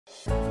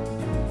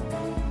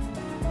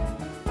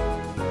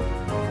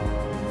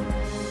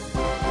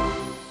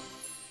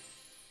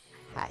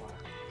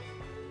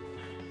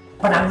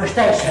Për në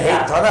ngështeshe, ja.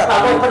 Për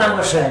në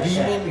ngështeshe.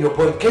 Shërbimin, ju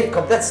bojnë këtë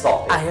komplet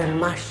stafi. Ajo në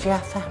mashë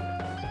jafa?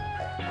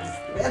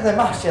 Edhe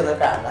mashë edhe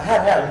përna,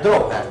 herë,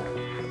 ndrohen.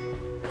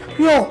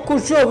 Jo, ku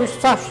qëvi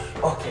stash?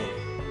 Okej.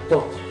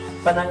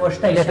 Për në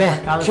ngështeshe.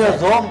 Kjo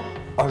dhomë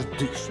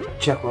është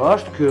që ku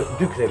është kjo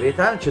 2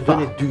 kreveta që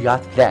doni 2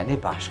 jatë pleni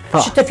bashkë.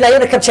 Që të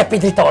flajone kam qepi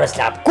dritore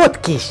slab. Kut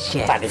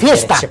kishë?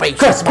 Fjesta për i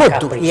kës,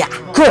 kutu. Ja,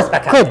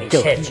 kutu.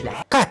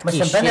 Kat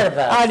kishë.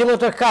 Ali më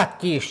të kat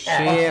kishë.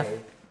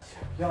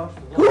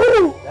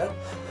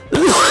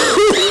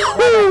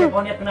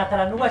 Bonje për në të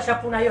ranua që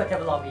puna jo të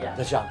vlovija.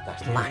 Dhe gjamë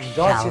tashtë.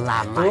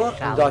 Mashallah,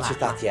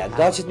 Ndoqit atje.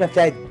 Ndoqit me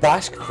plejt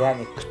bashkë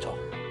pleni këto.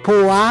 Po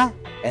a?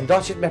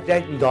 Ndoqit me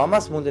plejt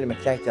ndomas, mundin me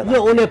plejt edhe. Jo,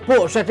 unë e po,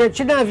 se të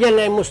që na vjen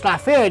e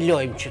Mustafe e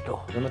lojmë qëto.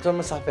 Dhe më tonë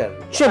Mustafer.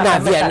 Që na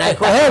vjen e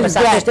kohem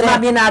Mësafeshte ma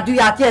vjen a 2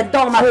 atje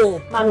ndomas.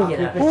 Ma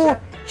mire.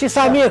 Që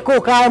sa mirë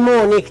koka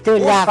armoni këtë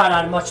Unë lakë. para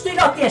armo, që të i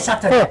lo tjesë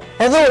atë.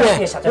 Edhe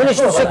unë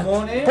që se...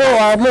 Po,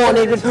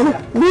 armoni...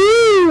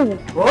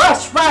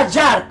 Është pa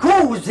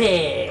gjarkuzi!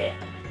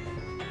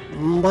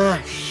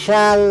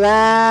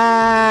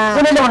 Mashallah!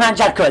 Unë e lona në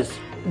gjarkuz.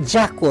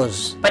 Gjakuz.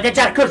 Për të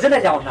gjarkuz në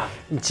lona.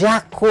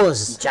 Gjakuz.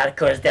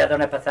 Gjarkuz dhe edhe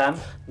në pëthëm.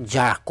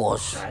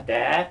 Gjakuz.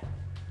 Ade.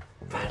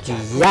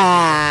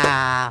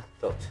 Ja.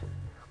 Tot.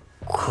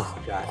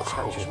 Ja,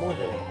 që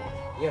shmundin.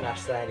 Jo në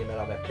ashtë trajni me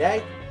me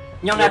plejt.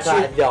 Njën aty.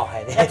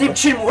 E tim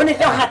qymë, unë e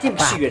lohë atim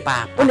këshyrë.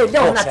 Unë e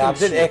lohë atim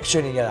këshyrë. E këshyrë.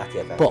 këshyri njën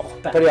atjepe. Po.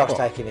 Për jashtë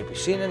ta e kini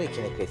pishinën, i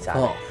kini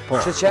krejtësane.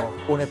 Kështu që,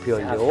 unë e pjo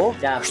lo.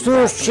 Kështu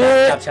që...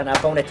 Lapë në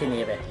bone të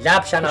njëve.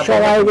 Lapë në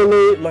Shora e bone. në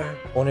një...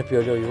 Unë e pjo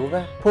lo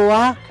juve. Po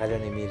a?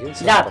 Kalon i mirin.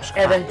 Lapë,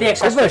 edhe në tekë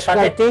Ku vëshka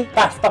ti?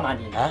 Pas pa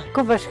maninë.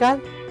 Ku vëshkan?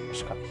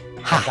 Shkaj.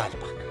 Hajt.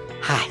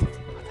 Hajt.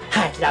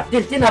 Hajt, lapë,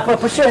 diltina për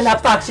përshojnë në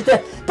pak, që të...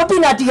 Po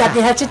pina dyja të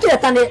herë, që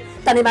të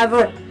tani me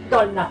vërë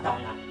dollë në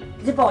tona.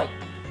 Ziboj.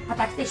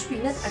 Ata këte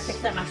shpinët, a se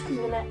këte ma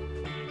shpinën e...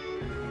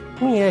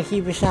 Mire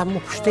hivi sa mu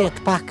pështet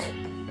pak.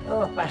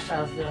 Pasha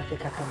zërë,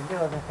 ka kam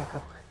lodhe, ka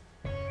kam...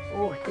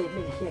 Ti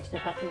mirë hjekës në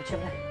fatim që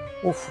me...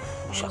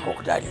 Sa ku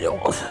këta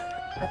lodhe.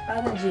 Atë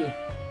parën gji.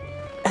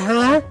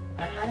 Ha?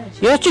 Atë parën gji.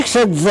 Jo që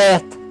këse të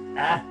zet.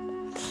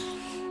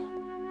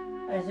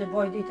 E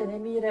ziboj ditën e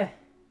mire.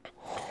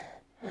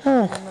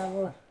 Ma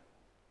vërë.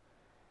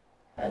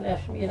 E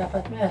lesh mira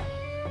pat me.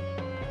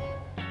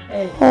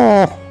 Ej.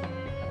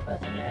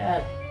 Pat me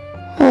erë.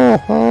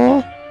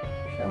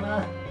 Shëma.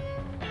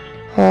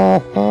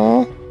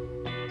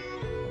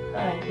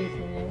 Hajt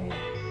ditën e mire.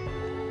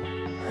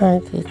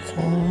 Hajt ditën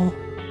e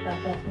mire.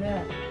 Pat me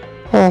erë.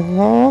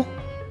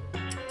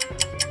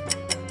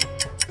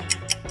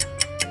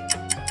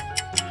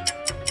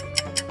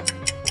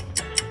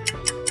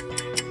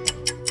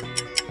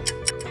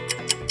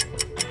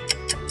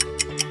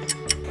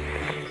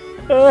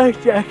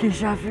 Që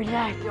kisha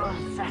filajt, o,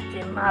 sa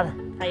ti madhë.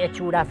 Aja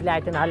qura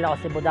filajtën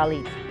halasi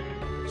budalit.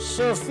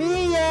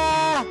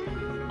 Sofia!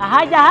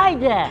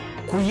 Hajde!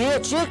 Ku je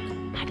qik?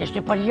 Hajde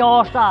shtë për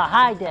jashta,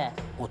 hajde!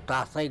 U ta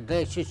thaj dhe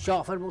që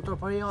qafer mu të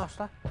për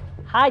jashta?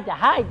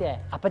 Hajde!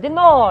 A për din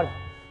morë?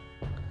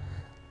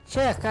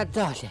 Që ka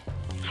dole?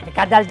 Hajde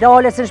ka dal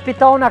dole së në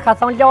shpitona, ka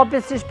thonë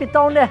lobis së në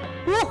shpitone.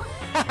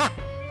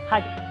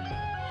 Hajde!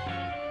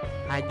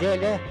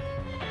 Hajdele?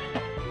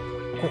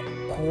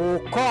 Ku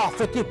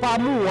kafe ti pa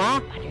mua?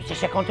 Hajde që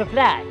shekon të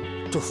flaj.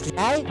 Të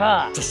flaj? Pa.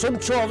 Të shumë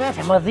qove?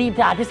 Se më dhim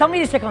të ati, sa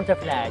mirë shekon të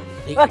flaj.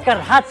 O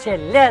kërhat që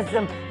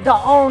lezëm, do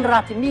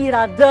onrat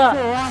mira, dë.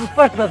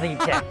 Për të më dhim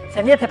që. Se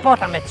një të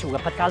pota me të qua,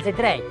 për të kalzi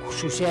drejt.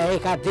 Kushu se e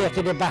ka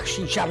detin e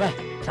bakshishave?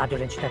 Qa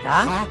dole në qyteta?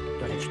 Ha?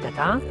 Dole në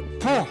qyteta?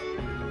 Po.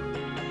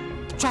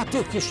 Qa ti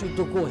kishë i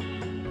dugoj?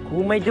 Ku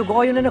me i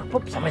dugoj unë në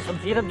këpup? Sa me së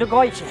më thirët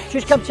dugoj?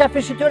 Qysh kam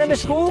qefin shqytyre me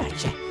shku?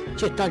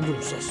 Që të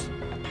njusës.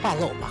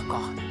 Paloma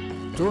ka.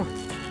 Tu,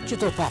 që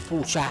të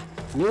papuqa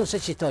njusë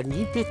që të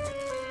njipit,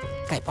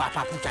 ka i pa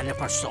papuqa në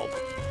për sobë.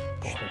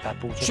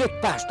 Që të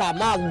pas ta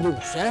malë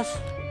njusës.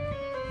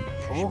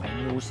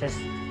 Njusës?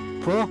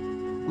 Po,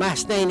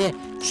 mas nejne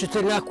që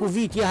të nga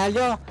kuvitje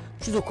halja,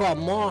 që të ka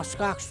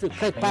maska, që të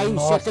këtë pa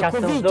isë të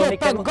kuvitje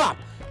të ngap.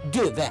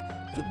 Dyve,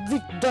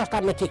 do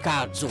shta me t'i ka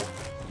arzu.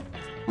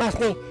 Mas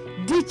nej,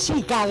 dy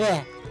qikave,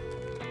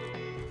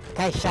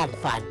 ka i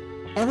shampan.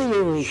 Edhe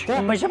ju ishte.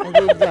 Më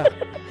shampan?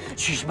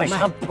 Qysh me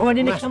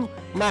shamponin e kam?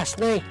 Mas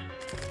nej,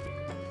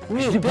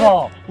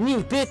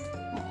 njipit,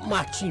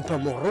 ma qinë për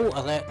morru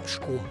edhe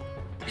shkum.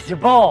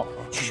 Zëbo,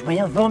 qysh me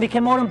jenë dhomi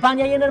ke morën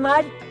banja jenë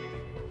normal?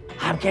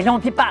 Ham ke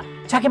lonë ti pa,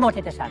 qa ke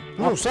morë të shanë?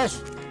 Nusës,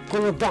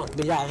 këllë dëndë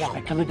me la dhamë.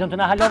 Me këllë dëndë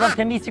në halovën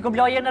të misë si ku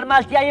mlojë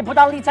normal, tja je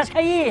budallica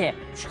shka je?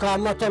 Shka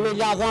më të me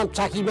la dhamë,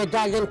 qa ki me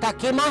dalën të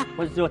kema?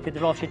 O zotit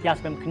rofshit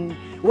jasme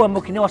më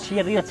kënosh që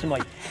je rrëtë që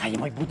moj. A je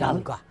moj budall?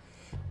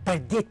 Për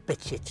ditë për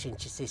qëtëshin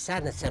që si sa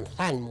nëse më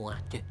thanë mua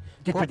ty.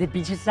 Ditë për ditë për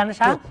që si sa në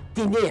shka?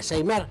 Ti nese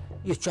i merë,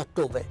 ju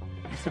qëtove.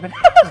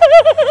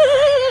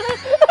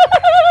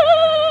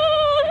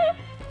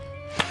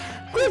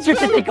 Që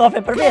që ti kafe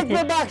për veti? Këtë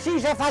me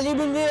baksishe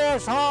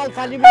faliminës, halë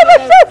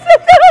faliminës.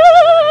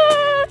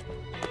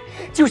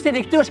 Që ushtë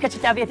edhe këtu shka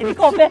që tja veti një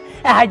kafe,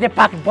 e hajde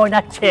pak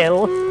bojna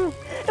qëllë.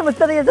 E më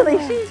të rejtë dhe i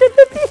shishe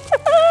të ti.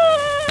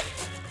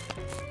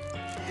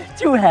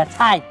 Quhet,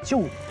 hajt,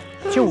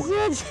 Qu.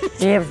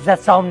 E vëzë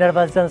sa më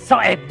nervëzën, sa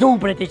e du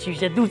bre ti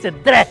qyshe, du se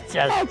dreq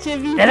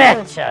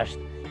është,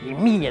 i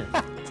mirë.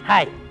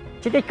 Hajt,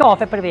 që te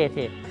kafe për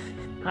veti.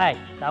 Hajt,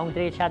 ta unë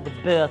drejt qatë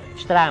bëth,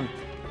 shtramët.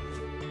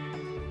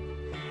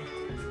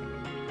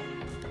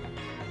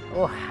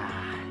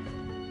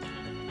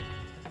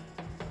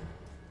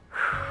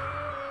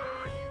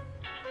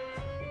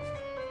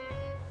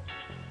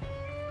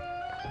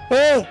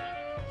 Ej,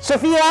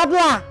 Sofia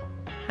abla!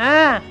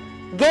 Ha?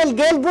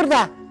 Gel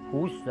burada.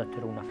 Husë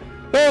të runa.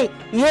 Ej,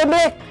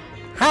 yemek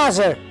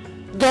hazır.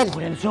 Gel.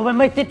 Ure nëzove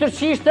me të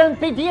tërqishtën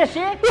për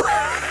djeshe?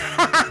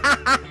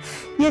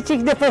 Je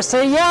qik në për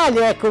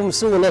seriale e ku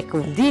mësun e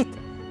ku dit.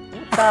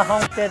 Ta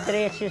hongë të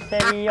dreqi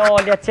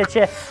seriale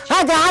që...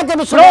 Hajde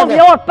me Pro, shumë.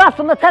 një orë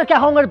pasu në tërke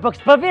hongër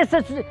bëks, përvisë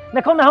që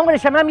në kom me hongër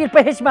ishe më mirë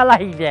për heq me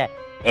lahilje.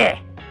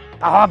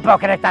 Pa ho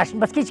bëkër e tash,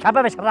 më s'ki që ka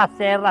bëvesh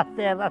rase.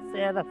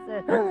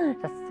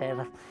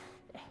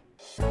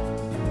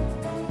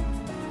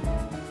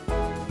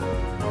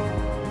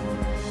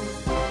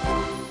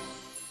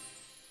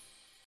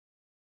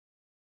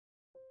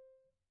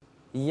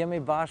 Jemi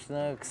bashkë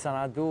në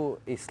Xanadu,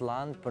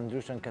 Island, për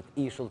ndryshën këtë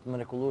ishull të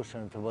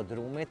mrekullueshëm të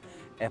Bodrumit,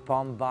 e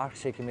pam bashkë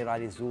që kemi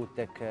realizu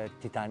tek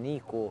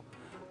Titaniku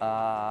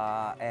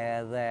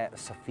edhe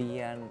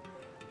Sofien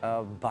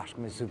bashkë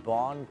me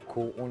Zyban,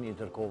 ku unë i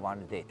dërkova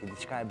në deti.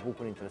 Diçka e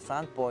bukur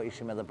interesant, po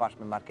ishim edhe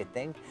bashkë me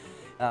marketing.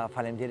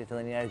 Faleminderit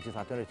edhe njerë gjithë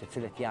atyre të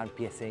cilët janë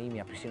pjesë e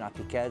imja Prishtina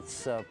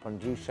Tickets, për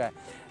ndryshe,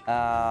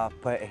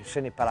 për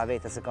shëni para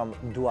vete se kam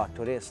dua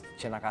turist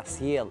që na ka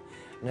sjell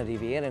në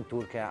Rivierën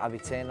Turke,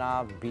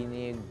 Avicena,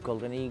 Bini,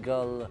 Golden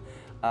Eagle,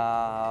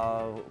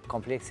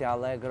 Kompleksi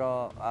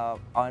Allegro,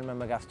 ANM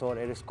Megastor,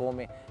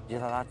 Eriskomi,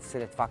 gjithë ata të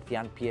cilët fakt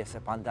janë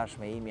pjesë e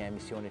pandashme ime e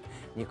emisionit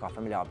Një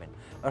Kafe me Labin.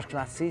 Është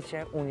kënaqësi që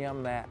unë jam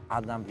me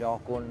Adnan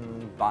Blokun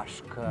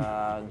bashkë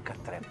në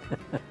këtë trip.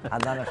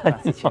 Adnan është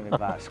kënaqësi që jemi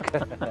bashkë.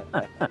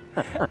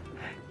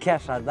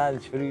 Kesha dalë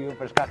qëriju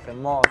për shkak të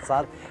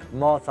mocat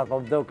po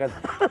mdoket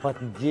po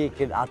të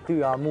gjekin aty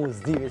a mu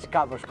s'dive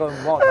qka për shkojnë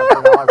mocat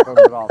për në arë për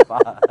mbrapa.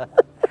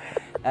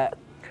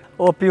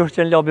 O pjush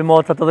që në lobi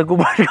mocat edhe ku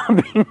bashka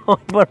binoj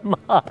për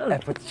marë.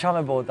 Po të qa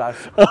me bo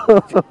tash?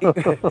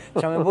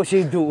 Qa me bo që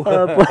i du?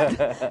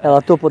 Edhe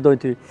ato po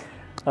dojnë ty.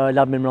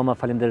 Labin mroma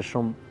falimderit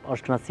shumë.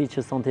 Është kënaqësi që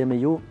sonte jemi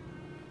ju,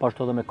 po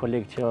ashtu edhe me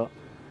kolegë që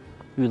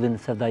yllin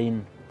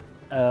Sevdain.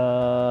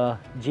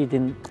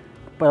 Gjitin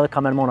edhe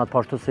kamermonat po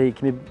ashtu se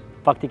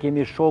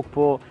kemi shok,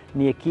 po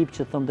një ekip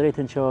që thëmë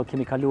drejten që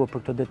kemi kaluar për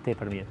këtë ditë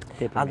tepër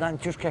mirë. Adnan,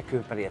 qysh ke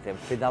ky përjetim?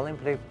 Fidalim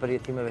prej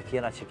përjetimeve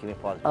tjera që kemi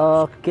pas?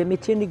 Kemi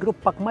qenë një grup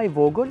pak ma i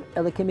vogël,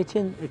 edhe kemi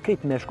qenë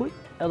krejt meshkuj,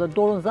 edhe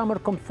dorën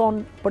zamër kom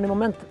thonë, për një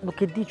moment nuk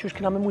e di qysh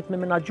kena me mujtë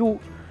me menagju,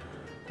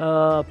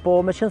 po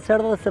me qenë se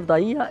erdhe dhe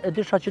Sevdaia, e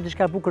disha që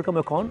diçka e bukër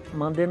kam e konë,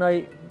 ma ndenaj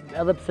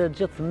edhe pse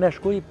gjithë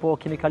meshkuj, po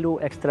kemi kalu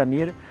ekstra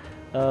mirë.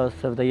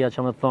 Sevdaia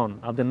që me thonë,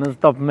 abde në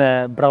stop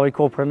me bravo i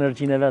ko për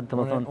energjinë e vetë, të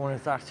më thonë. Unë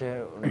e thash që,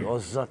 o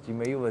zëtë,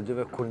 me juve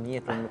dyve kur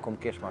njetën nuk kom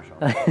kesh ma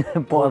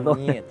shumë. Po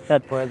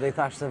edhe i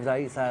thash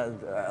Sevdai,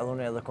 edhe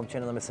unë edhe kom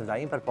qenë edhe me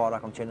Sevdain për para,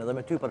 kom qenë edhe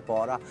me ty për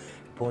para,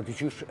 po në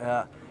dyqysh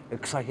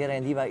kësa kjera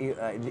e ndiva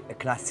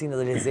knasinë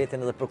dhe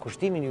lezetin edhe për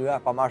kushtimin ju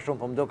pa ma shumë,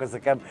 po më doke se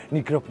kem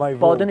një grup ma i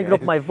vogël. Po edhe një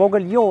grup ma i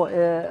vogël, jo,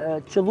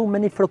 qëllu me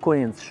një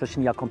frekuencë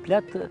shoqënia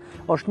komplet,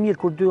 është mirë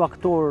kur dy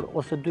aktor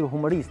ose dy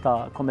humorista,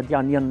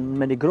 komedian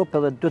janë me një grup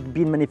edhe dy të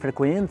binë me një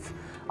frekuencë,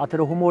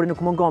 atëre humori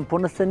nuk mungon, po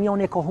nëse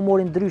njoni e ka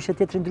humorin ndryshe,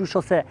 tjetëri ndryshe,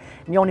 ose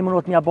njoni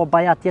mënot mja bo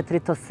baja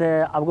tjetërit ose,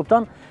 a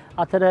kupton,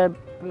 atëre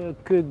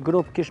kë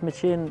grup kish me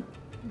qenë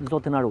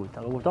zotin Arujt,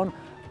 a kupton,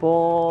 po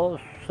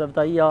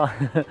Sevdaia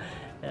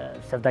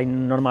Sevdai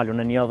normal,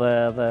 unë një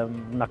dhe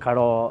në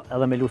karo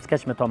edhe me lu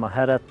skeq me to ma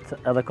heret,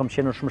 edhe kom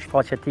qenë në shumë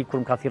shfaqe ti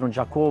kur më ka thirrën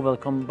Gjakov, edhe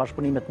kom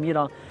bashkëpunimet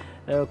mira,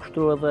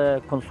 kështu edhe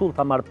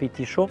konsulta marrë për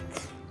ti shu,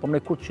 po më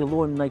ne kur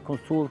qëllojmë në i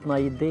konsult, në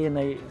ide,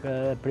 në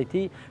për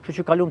ti, shu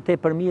që kalum te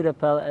për mire,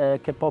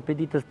 ke po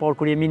për ditës por,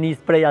 kur jemi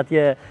njës prej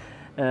atje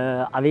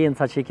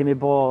Avenca që i kemi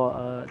bo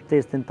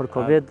testin për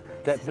Covid.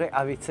 Prej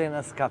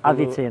Avicenës ka përdu?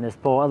 Avicenës,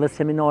 po, edhe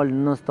seminal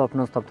non-stop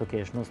të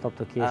kesh,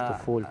 të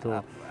full të...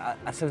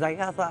 A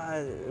Sevdaia tha,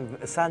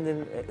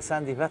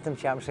 Sandi vetëm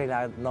që jam shejla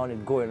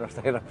nonit gojën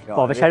është aeroplani.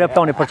 Po, veç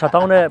aeroplani, për që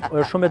ata une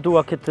shumë e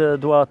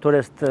dua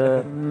turist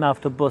me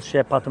autobus që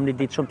e patëm një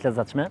ditë shumë të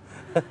lezetshme,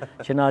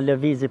 që na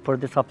lëvizi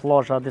për disa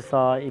plazha,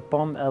 disa i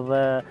pom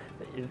edhe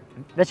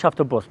veç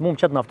autobus, mu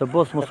më qëtë në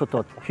autobus, mu së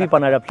tot. Hypa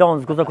në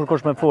aeroplan, zguza kur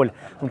kosh me fol,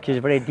 unë kish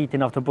vrej diti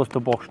në autobus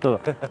të bo kështu.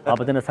 Në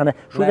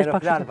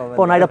aeroplan,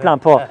 po, në aeroplan,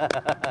 po.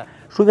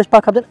 Shuj veç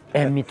pak kapten,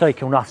 e mitoj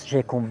ke unë asë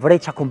që e kom vrej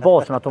qa kom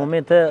bosë në ato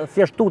momente,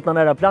 thjesht tut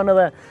në aeroplan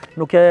edhe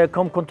nuk e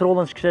kom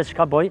kontrolën që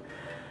ka bëj.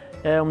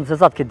 Unë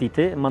zezat këtë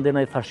diti, më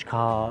ndena i tha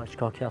shka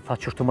kja, tha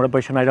qështu më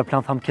rëbëjshë në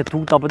aeroplan, tha më ke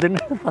tut,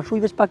 tha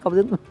shuj veç pak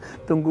kapten,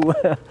 të ngu,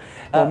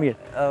 po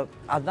mirë.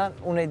 Adnan,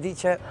 unë e di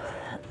që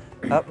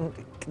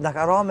Në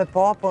ka ra me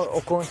pa, po o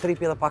kohën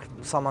tripi edhe pak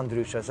sa ma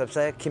ndryshe,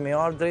 sepse kemi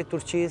ardhur drejt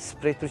Turqis,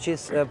 prej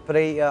Turqis,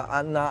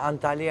 në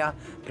Antalya,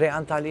 prej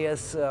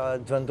Antaljes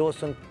të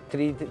vendosën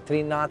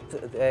 3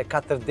 natë,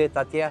 4 ditë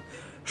atje,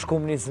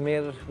 shkum një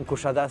Izmir, në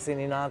Kushadasi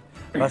një natë,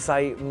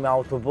 pastaj me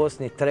autobus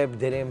një trip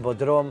deri në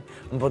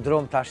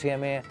Bodrum tash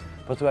jemi,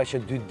 po thuaj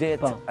që 2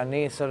 ditë,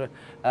 nesër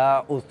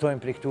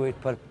udhtojmë prej këtu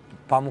për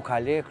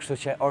Pamukkale, kështu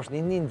që është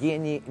një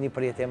ndjenjë, një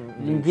përjetim.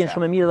 Një ndjenjë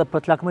shumë e mirë dhe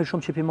për të lakmoj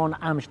shumë që pimon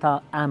amshta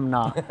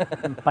amna,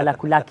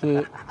 palakulaki,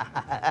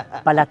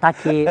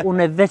 palataki,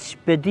 unë veç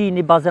pedi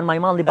një bazen maj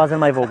malë, një bazen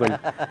maj vogël.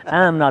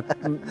 Amna,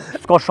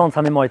 s'ka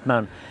shansa me majtë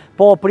men.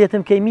 Po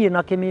përjetim ke mirë,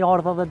 na kemi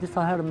ardha dhe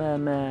disa herë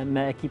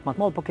me ekip më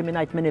të madh, po kemi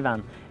najtë me një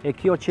vend. E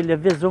kjo që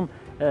lëvizum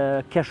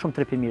ke shumë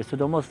trepi mirë,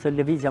 sidomos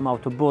lëvizja me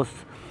autobus,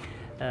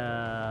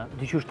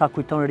 dyqysh ta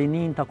kujton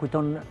rinin, ta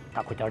kujton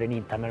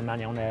rinin, ta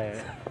mërmenja unë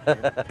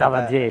ta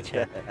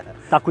vëndjeqe.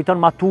 Ta kujton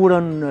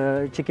maturën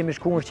që kemi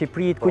shku në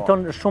Shqipëri,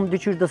 kujton shumë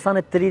dyqysh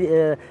dësane të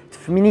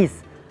fëminis.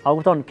 A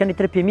kujton, keni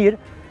trepi mirë,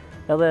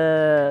 edhe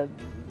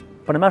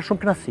për në merë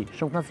shumë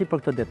knasi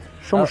për këtë ditë.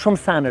 Shumë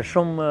sene,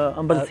 shumë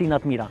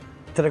ëmbëlsinat mira.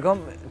 Të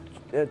regom,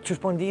 që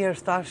shpo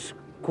ndihesh tash,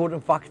 kur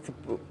në fakt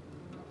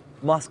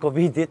mas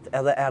Covidit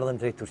edhe erdhen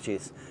drejt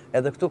Turqis.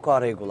 Edhe këtu ka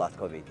regullat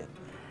Covidit.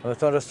 Në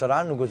të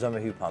restoran nuk guxon me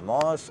hy pa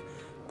mas,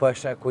 po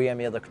është ku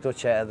jemi edhe këtu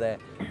që edhe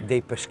dhe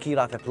i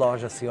peshkirat e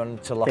plazhës janë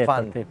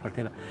qëllafan.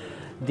 Tepër.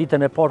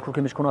 Ditën e parë kur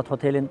kemi shku në atë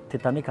hotelin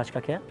Titanic, a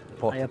çka ke?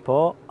 Po,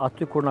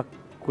 aty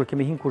kur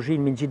kemi hinë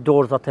kuzhinë, mi ngjit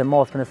dorzat e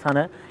maskën e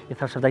sane, i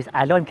thash shërdajs,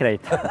 a lojmë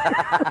krejt.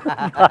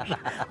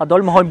 A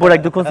dollë më hojmë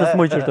burek dukun se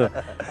s'muj qështu.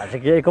 A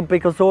që e kom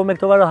për i Kosovë me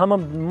këto varë,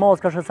 hamëm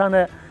maska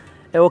shësane,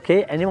 e okej,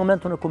 e një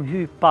moment unë kom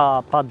hy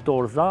pa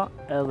dorza,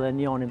 edhe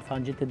një anin sa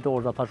në gjitë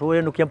dorza, thash,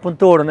 oje nuk jem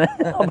punëtorën,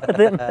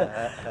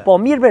 po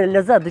mirë bërë,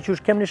 lezet, dhe që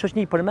është kem një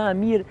shoshni për me,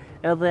 mirë,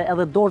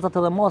 edhe dorzat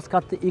edhe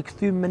maskat i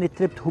këthym me një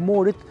trip të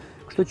humorit,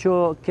 kështu që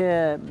ke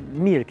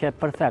mirë, ke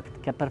perfekt,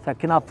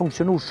 kena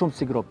funksionu shumë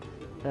si grup.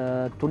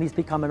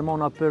 Tunisti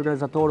kamermana për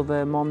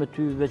organizatorëve, ma me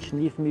ty veç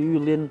njifmi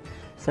yllin,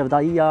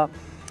 Sevdaia,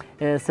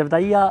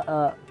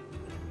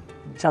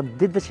 gjatë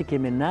ditëve që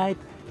kemi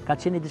najt, ka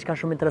qeni diçka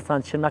shumë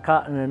interesant që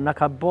na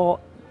ka bo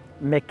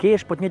me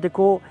kesh, po të njëjtë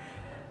kohë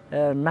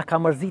na ka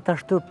mërzit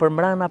ashtu për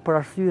mrena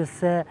për arsye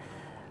se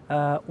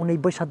unë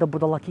i bëjsha do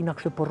budallakina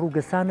kështu për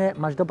rrugës sane,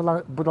 ma çdo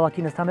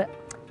budallakine sane,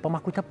 po ma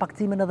kujta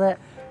pakcimin edhe...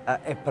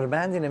 E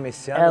përmendin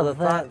emision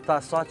dhe ta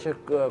sa që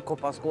ko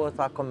pas kohë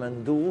ta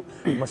komendu,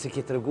 mos i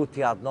ki të rëgu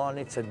t'i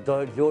Adnanit se do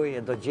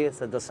lojë, do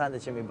gjese, do sende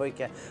që mi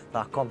bëjke,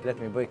 ta komplet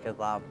mi bëjke,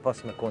 ta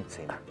pos me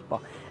kundësina.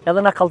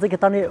 Edhe na kallëzike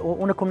tani,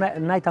 unë kom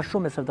najta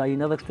shumë me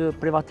Sevdain, edhe kështu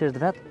privatisht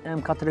vetë,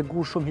 më ka të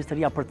regu shumë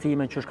historia për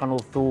cimen, që është kanë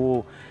udhëthu,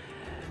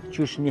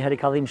 që është një heri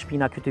ka dhim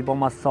shpina, këtë i bo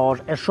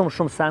masazh, e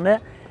shumë sene,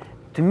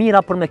 të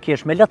mira për me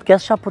kesh, me letë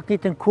kesha për të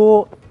njëjtën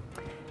kohë,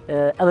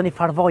 edhe një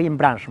farvaj i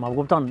mbrëmshëm, apo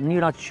kupton,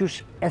 njëra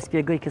qysh e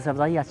spjegoj këtë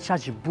Sevdaia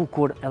qaq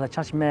bukur edhe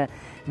qaq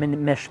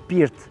me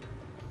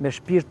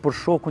shpirt për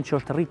shokun që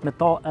është rrit me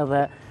ta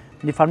edhe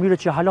një farmyre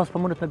që halas për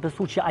mundet me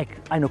besu që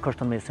aj nuk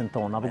është në mesin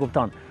tonë, apo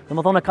kupton. Dhe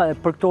më thonë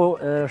për këto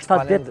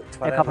 7 ditë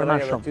e ka përmen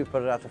shumë. Ty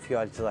për atë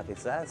fjallë që dati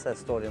se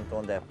storyn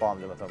tonë dhe e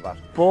pamë dhe më thonë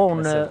bashkë. Po,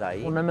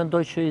 unë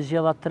mendoj që i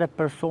zgjedha 3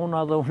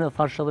 persona dhe unë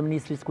thash edhe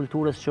Ministris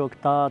Kulturës që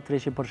këta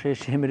 300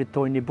 përsheshje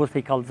meritojnë një bus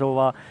të i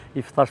kalzova,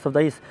 i thash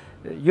Sevdais,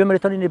 jo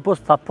meritoni një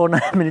bus, tha po në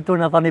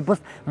meritojnë tha një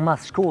bus,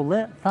 mas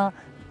shkolle, tha,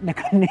 me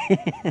ka një,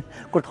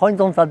 kur të hojnë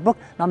zonë sa të buk,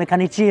 na me ka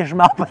një qesh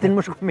me apatin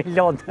më shku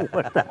milion të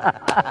urtë.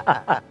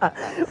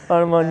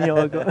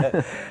 Armonjoko.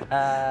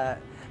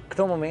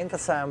 Këto momente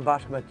sa e më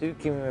bashkë me ty,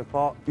 kemi me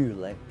pa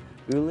Ylli.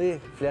 Ylli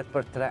flet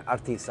për 3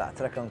 artista,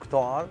 3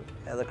 këngëtar,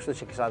 edhe kështu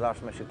që kisha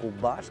dash me shiku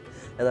bashkë,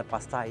 edhe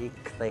pastaj i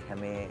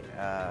kthehemi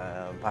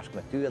bashkë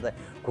me ty, edhe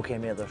ku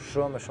kemi edhe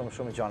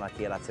shumë gjana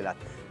tjera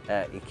cilat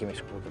i kemi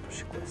shkuar për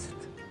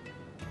shikuesit.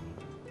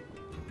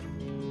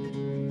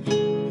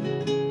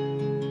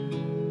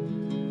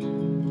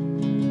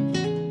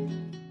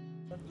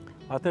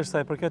 Atër sa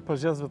i përket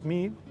përgjithësve të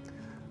mi,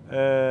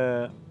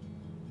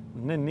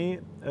 në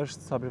 1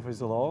 është Sabri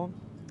Fajzullah,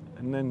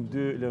 në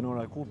 2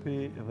 Leonora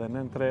Kupi dhe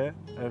në 3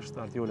 është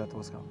Artiola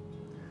Toska.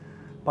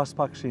 Pas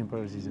pak shim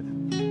për përgjigjet.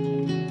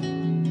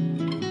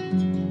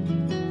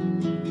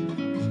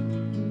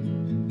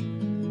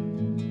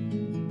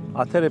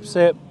 Atëre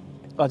pse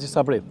Haxhi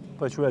Sabri?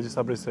 Po e quaj Haxhi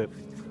Sabri se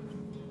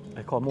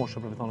e ka moshë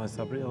për me thonë Haxhi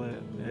Sabri dhe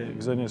e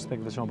gëzoj një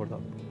respekt veçan për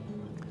ta.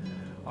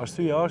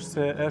 Arsyeja është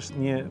se është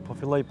një, po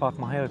filloj pak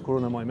më herët kur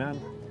unë e moj men,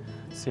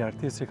 si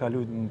artist që ka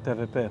luajtur në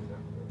TVP,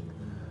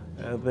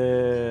 edhe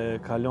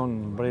kalon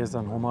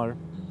brezën humor.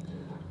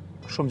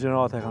 Shumë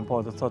gjenerate e kanë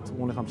parë, dhe thotë,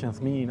 unë e kam qenë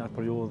fëmijë në atë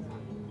periudhë,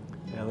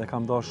 edhe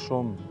kam dashur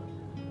shumë,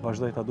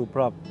 vazhdoj ta du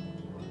prap.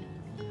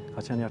 Ka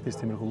qenë një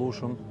artist i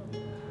mrekullueshëm.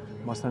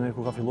 Mashtane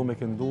kur ka filluar me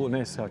këndu,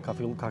 ka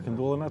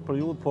kënduar në atë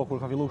periudhë, po kur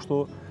ka filluar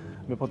kështu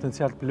me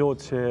potencial të plot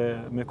që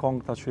me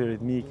këngë ta çojë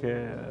ritmike,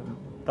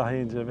 ta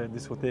hengjeve,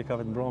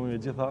 diskotekave të mbrëmjeve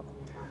gjitha,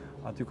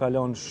 aty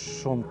kalon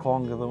shumë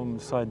këngë dhe unë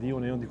sa e di,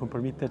 unë e jonë dikun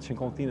përmi 800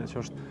 këngëtine, që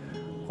është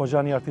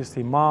Hoxha një artist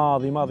i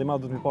madh,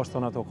 du të mi pas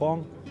tonë ato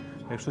kongë.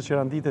 E kështu që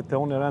randitet të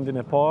unë e rendin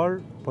e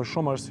parë për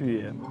shumë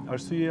arsye.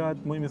 Arsyeja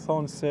më imi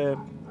thonë se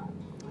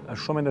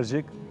është shumë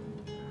energjik,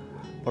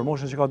 për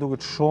moshën që ka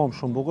duket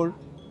shumë bukur,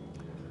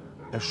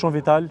 është shumë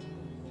vital,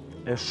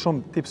 është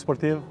shumë tip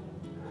sportiv.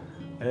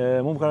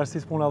 Mu më ka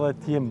rastis puna dhe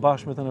t'jem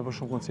bashkë me të në për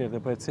shumë koncerte,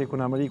 për e ceku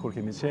në Amerikë kur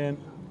kemi qenë,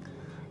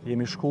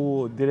 jemi shku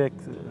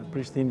direkt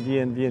Prishtinë,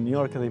 vjen New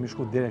York edhe jemi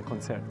shku direkt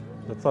koncert.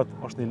 Dhe të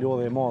thotë, është një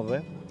lodhe e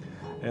madhe,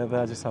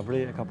 edhe Agje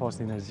Sabri e ka pas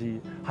një energji,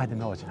 hajde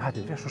me Agjen,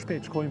 hajde, vesh u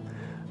shpejt,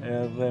 shkojmë.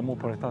 Edhe mu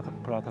për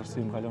atë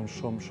arsye më kalon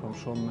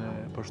shumë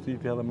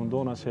përshtypje edhe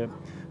mundona që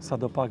sa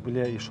do pak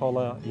bile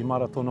inshallah i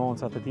marr ato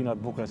noncat e tina të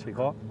bukura që i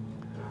ka.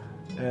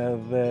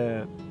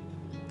 Edhe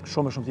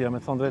shumë tjera, me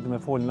thonë drejtë me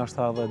folë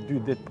nashta edhe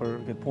 2 ditë për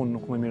këtë punë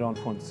nuk më miron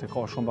në fund, se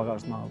ka shumë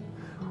bagazh të madh.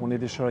 Unë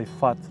i dëshiroj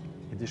fat,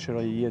 i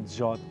dëshiroj jetë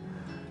gjatë,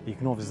 i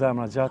knof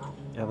zemra gjatë,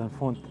 edhe në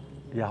fund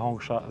ja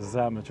hongsha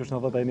zemrën, që është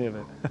në dhëta i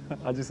neve.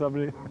 Agje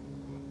Sabri.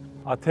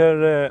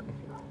 Atëherë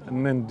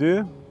në 2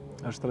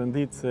 është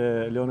rëndit se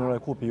Leonora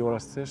e kupi jo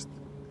rastisht.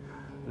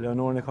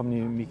 Leonorën e kam një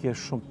mikesh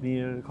shumë të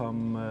mirë, kam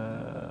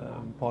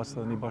pas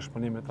edhe një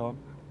bashkëpunim me ta,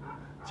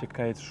 që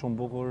ka jetë shumë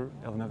bukur,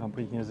 edhe në kam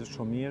prit njerëzit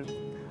shumë mirë.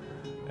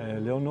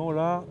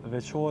 Leonora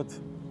veçohet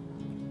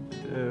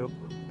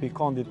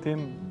pikandit tim,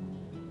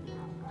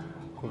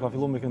 kur ka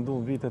fillu me këndu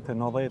në vitet e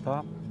 90-ta,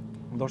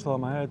 ndoshta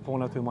edhe më herët, po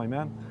unë aty më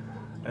men,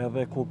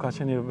 edhe kur ka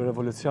qenë një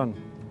revolucion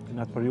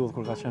në atë periudhë,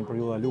 kur ka qenë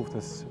periudha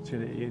luftës që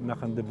na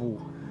kanë debu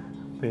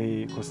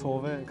pej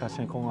Kosove, ka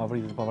qenë konga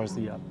Avritit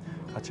Pavarësia.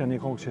 Ka qenë një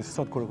kongë që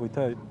sot kur e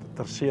kujtoj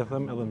të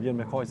rshjethem edhe më vjen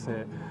me kaq se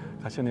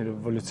ka qenë një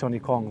revolucion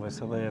i kongëve,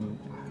 se dhe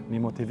një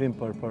motivim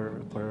për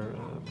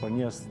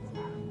njerëz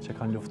që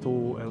kanë luftu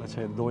edhe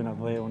që dojnë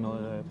atë dheun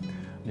edhe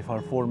një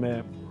farë forme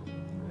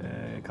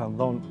ka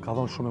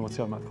dhënë shumë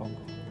emocion me atë kongë.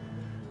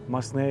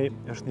 Mas nej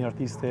është një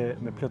artiste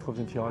me plot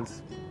kuptim fjalës.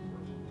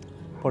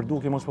 Por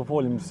duke mos po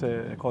folim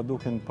se ka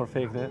duken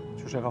perfekte,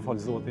 që e ka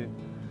falë Zoti.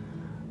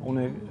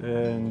 Unë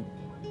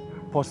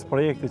post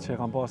projektit që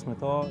kam pas me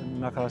ta,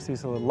 nga ka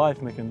rastisë edhe live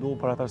me këndu,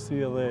 për atë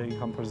arsye dhe i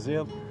kam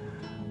përzjedh,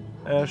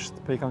 është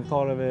prej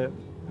këngëtarëve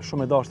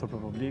shumë e dashur për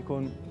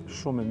publikun,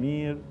 shumë e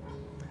mirë,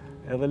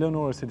 edhe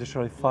Leonorës i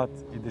dëshiroj fat,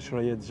 i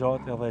dëshiroj jetë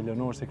gjatë, edhe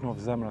Leonorës i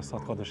knof zemra sa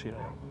të ka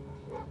dëshira.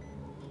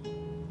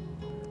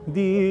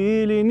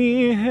 Dili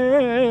një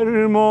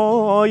herë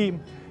moj,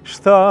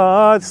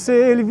 7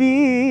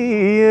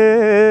 selvije,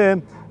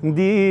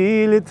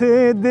 Dil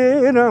të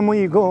dera mu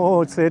i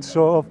gotë se të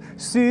shofë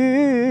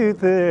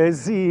sytë e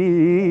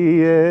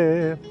zije.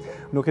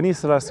 Nuk e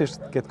nisë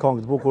rastisht këtë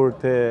kongë të bukur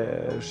të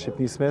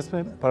Shqipnisë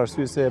mesme, për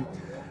arsye se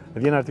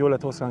vjen Artiola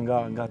Toska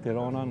nga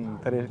Tirana, në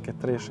këtë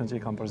treshën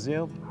që i kam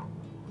përzjedh.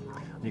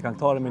 Një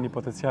këngëtare me një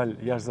potencial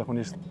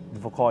jashtëzakonisht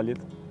të vokalit,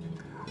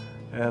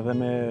 edhe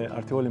me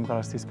Artioli më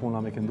ka rastis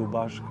puna me këndu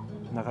bashkë.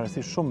 Nga ka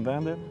rastis shumë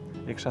vende,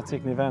 e kësha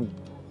cek një vend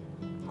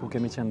ku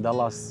kemi qenë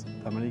Dallas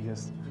të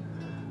Amerikës.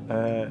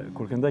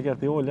 Kur këndoj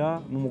Artiola,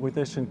 më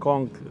kujteshin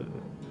kongë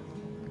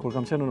kur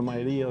kam qenë në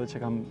Majri edhe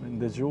që kam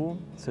ndëgju,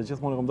 se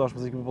gjithmonë kam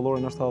dashur muzikë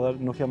popullore, ndoshta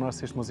edhe nuk jam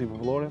rastisht muzikë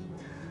popullore.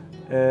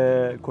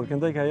 Kur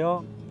këndoj ajo,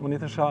 unë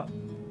i thësha,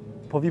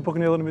 po vi po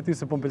kënej edhe me ty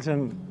se po më pëlqen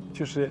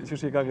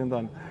qysh i ka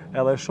këndan.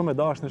 Edhe shumë e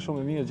dashur, shumë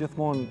e mirë,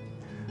 gjithmonë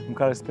më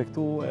ka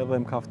respektu edhe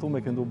më ka ftu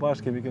me këndu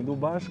bashkë, kemi këndu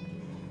bashkë.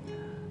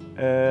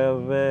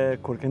 Dhe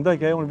kur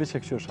këndoj ajo unë veç e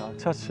këshusha,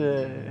 qa që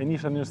e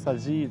nisha një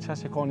nostalgji, qa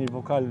që ka një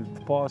vokal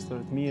të pastër,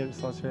 të mirë,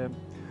 sa që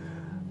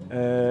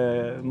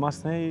mas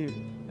nej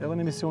edhe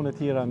në emisione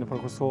tjera në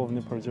për Kosovë,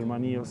 në për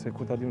Gjermani ose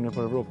ku ta diu në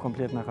për Evropë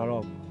komplet në ka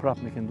prap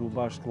me këndu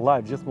bashkë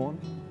live gjithmonë.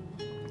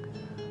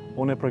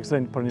 Unë e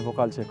përgëzoj për një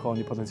vokal që ka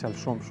një potencial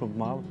shumë të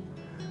madh.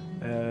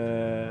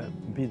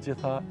 Mbi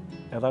gjitha,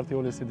 edhe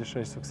Artioli si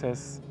dëshiroj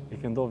sukses, i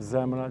këndov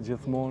zemra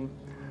gjithmonë,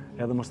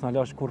 edhe mos na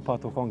lash kur pa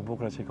ato këngë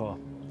bukura që ka.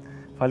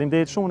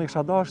 Faleminderit shumë, unë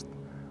kisha dashur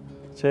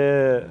që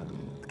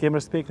të kem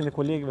respektin e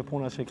kolegëve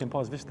puna që i kem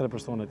pas veç 3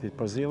 persona të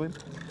përzjellin.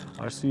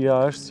 Arsyeja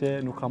është që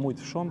nuk ka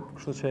mujt shumë,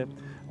 kështu që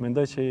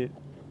mendoj që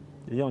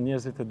janë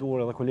njerëzit e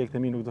duhur edhe kolegët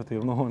e mi nuk do të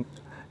irnohen,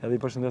 edhe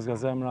i përshëndes nga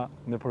zemra,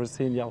 me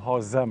përgjithësinë ja ha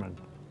zemrën.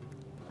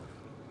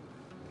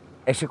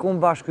 E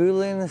shikun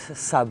bashkyllin,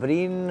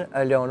 Sabrin,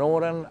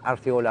 Leonorën,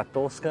 Artiola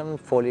Toskën,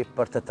 foli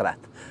për të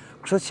tretë.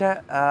 Kështu që...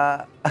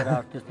 Për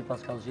artisti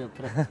pas ka zgjedh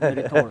 3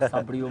 meritor,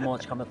 Sabri u ma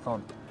që ka me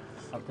thonë.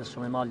 Artist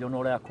shumë i madh,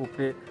 Leonora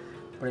Jakupi,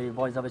 prej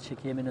vajzave që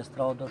kemi në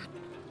stradë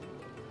është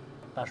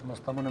tash mos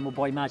të më në më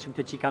baj meqëm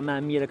të qika me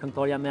mirë,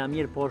 këngëtarja me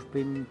mirë, po është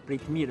prej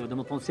të mirë, dhe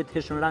më thonë si të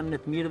hishën rënë në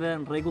të mirëve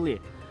në regulli.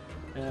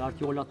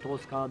 Artiola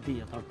Toska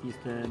dihet,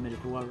 artiste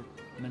merituar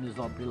me një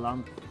zonë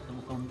brillant, dhe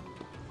më thonë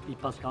i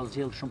pas ka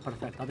zgjedh shumë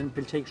perfekt. Atë në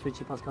pëlqej kështu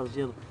që i pas ka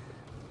zgjedh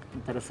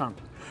interesant.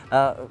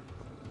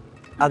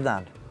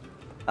 Adnan,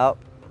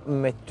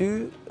 me ty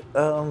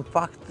në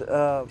fakt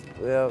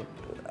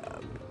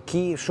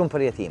ki shumë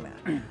përjetime.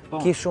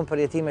 Ki shumë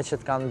përjetime që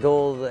të ka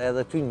ndodhë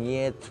edhe ty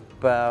njetë,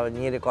 për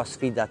njëri ka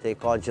sfidat e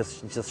ka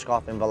gjithë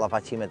shkafin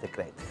ballafaqimet e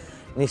krejt.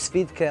 Një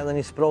sfid ke edhe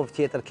një sprovë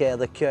tjetër ke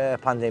edhe kjo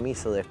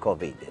pandemisë dhe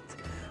Covidit.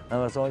 Në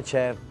më thonë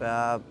që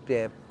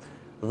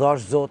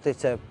dhash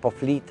Zotit që po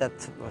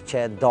flitet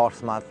që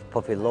darsmat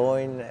po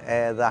fillojnë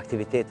edhe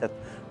aktivitetet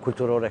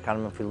kulturore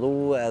kanë më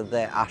fillu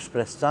edhe a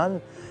shpreson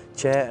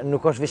që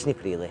nuk është veç një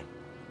prilli.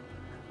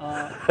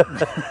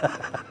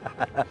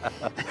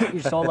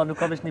 Inshallah nuk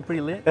ka veç një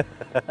prilli.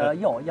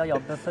 Jo,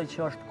 besoj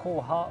që është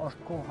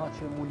koha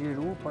që mu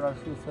liru, për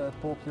arsye se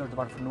populli është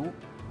varfënu.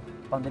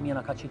 Pandemia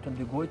na ka qitë të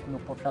ndygojt,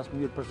 nuk po flas në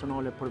mënyrë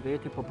personale për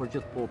veti, po për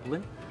gjithë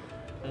popullin.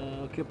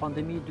 Kjo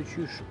pandemi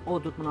dyqysh o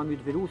do të më na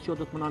myt virusi, o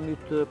do të më na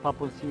myt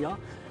papunësia,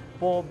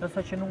 po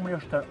besoj që numri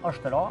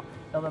është ra,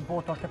 edhe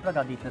bota është e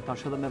përgatitur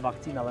tash edhe me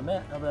vakcina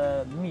edhe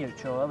mirë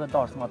që edhe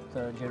darsmat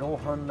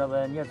gjerohen, edhe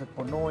njerëzit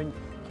punojnë.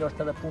 Kjo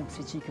është edhe punë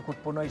psiqike kur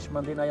të punojsh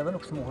mandena edhe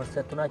nuk smuhesh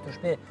se tunaj të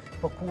shpe,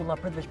 po kull na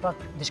prit veç pak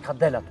diçka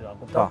del aty, a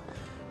kupton?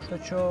 Kështu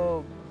që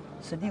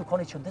se di u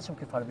kanë çuditshëm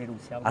ky far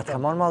virusi. A të ka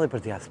marrë malli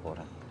për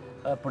diasporën?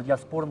 Për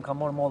diasporën kam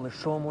marrë malli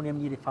shumë, unë jam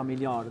njëri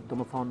familjar, do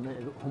më thonë,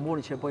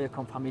 humorin që e bëje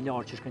kam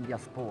familjar që shkën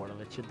diasporë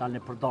dhe që dalë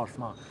në për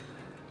darsma.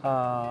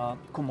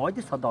 Ku moj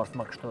disa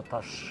darsma kështu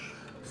tash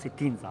si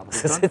tinza,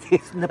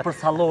 në për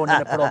salonin,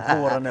 në për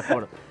oborën, në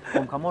për... Po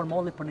më kam marrë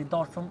malli për një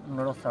darsëm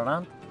në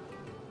restorant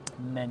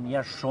me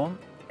njerë shumë,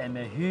 e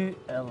me hy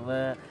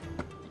edhe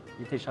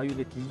i të isha ju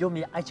dhe të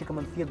ljomi aj që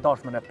këmë në thirë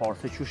darsmën e parë,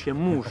 se që shje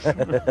mush,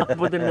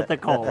 vëdin në të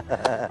kallë.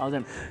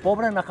 Po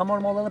bre, nga ka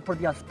marrë malë edhe për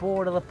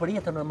diasporë edhe për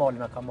jetën normali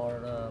nga ka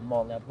marrë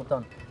malë,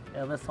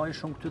 edhe sa i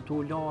shumë këtu të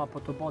ullo, apo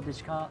të ba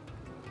diqka,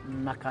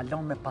 nga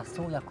kalon me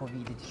pasoja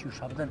Covidit,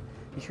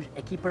 i qysh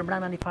ekipër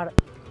mbrana një farë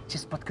që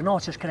s'po të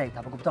knaqësh krejt,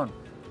 apo kupton?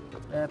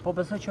 Po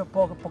besoj që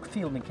po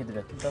këfilmin këtë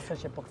vetë, besoj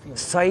që po këfilmin.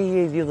 Sa i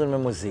e lidhur me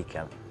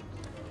muzikën?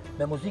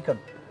 Me muzikën?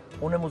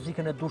 Unë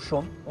muzikën e du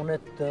shumë, unë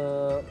të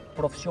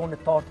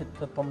profesionit të artit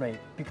të pëmnej,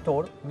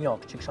 piktor,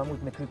 mjak, që kësha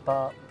mujtë me kry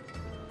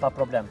pa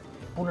problem.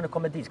 Punën e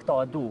komedisë, këta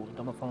e du,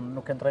 do më thonë,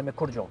 nuk e ndrej me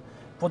kur gjo.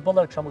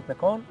 Futboller kësha mujtë me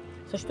konë,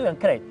 se që tu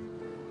janë krejt.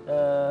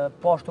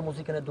 Po ashtu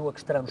muzikën e du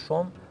ekstrem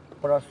shumë,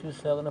 për arsye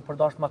se edhe në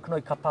përdasht ma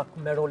knoj ka pak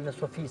me rolin e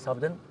Sofis,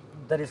 abdin,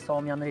 derisa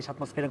më janë rish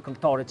atmosferën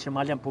këngëtarit që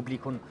ma len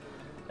publikun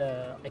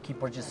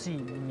ekip përgjësi,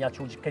 mja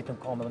që krejtën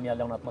kamë dhe mja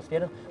leon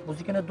atmosferën.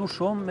 Muzikën e du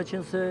shumë, me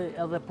qenë se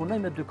edhe punoj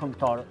me dy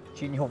këngëtarë,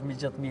 që i njohë mi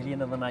gjithë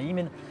Mirin edhe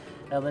Naimin,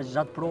 edhe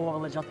gjatë prova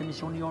dhe gjatë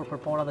emisioni orë për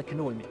para dhe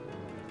kënojmi,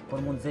 për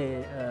mundze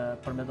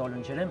për medalën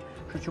në gjerim.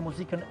 Kështu që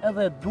muzikën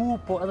edhe du,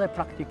 po edhe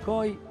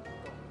praktikoj,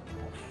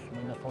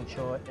 me thonë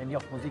që e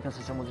njohë muzikën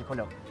se që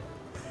muzikolog.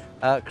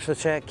 Kështu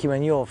që kime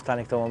njofë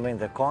tani këto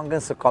momente kongën,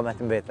 se ka me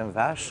të mbetën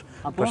vesh,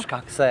 për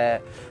shkak se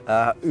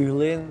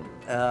yllin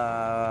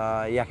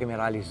ja kemi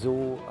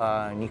realizu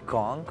një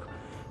kongë,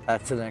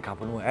 cilën e ka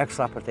punu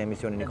ekstra për të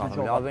emisioni një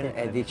kongë Labin,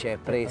 e di që e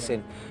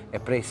presin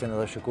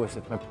edhe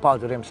shikuesit me pa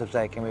durim,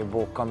 sepse kemi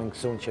bo coming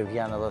soon që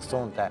vjen edhe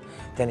sonte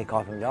të një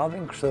Kafe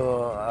Labin, kështu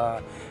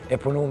e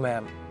punu me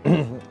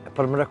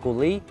për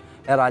mrekulli,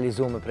 e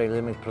realizu me prej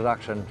Limit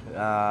Production,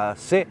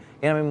 si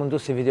jena me mundu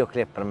si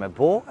videoklip për me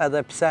bo,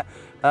 edhe pse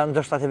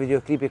ndështë atë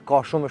videoklipi ka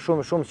shumë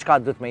qka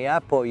dhëtë me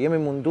jep, po jemi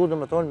mundu dhe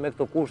me thonë me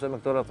këto kushte, me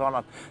këto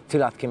rëthanat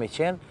cilat kemi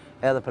qenë,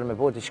 edhe për me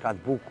bo diçka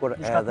të bukur,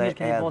 edhe... Diçka të mirë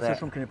keni bo se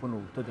shumë keni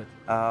punu, të dhëtë?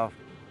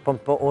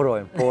 Po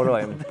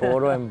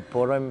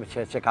urojmë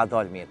që ka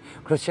dalë mirë.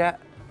 Kërë që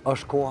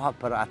është koha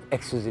për atë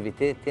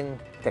ekskluzivitetin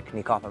tek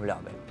një Kafe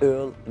Labin,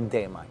 yll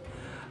ndemaj.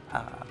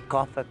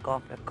 Kafe.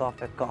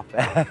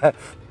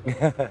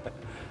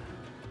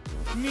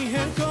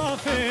 Njëherë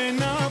kafe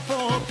na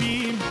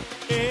popim,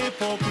 e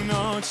po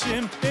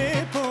knaqem,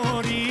 e po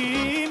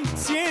rim,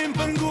 s'jem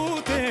për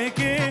ngute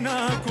kena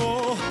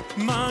ko,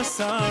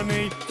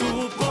 masanej tu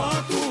po.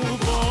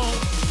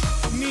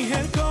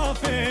 Njëherë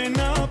kafe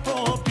na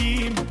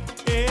popim,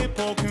 e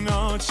po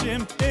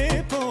knaqem,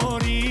 e po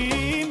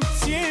rim,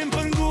 s'jem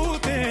për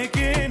ngute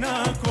kena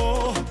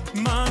ko,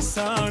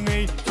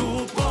 masanej tu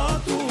po.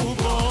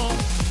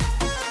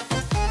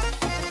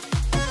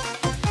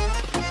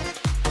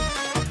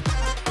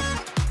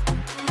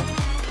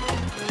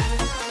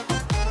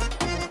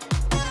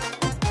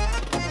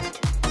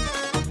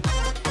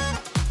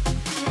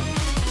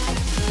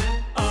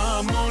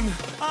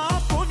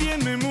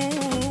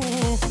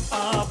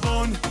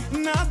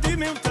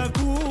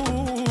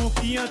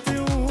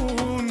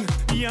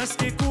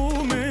 S'ke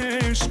ku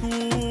me shku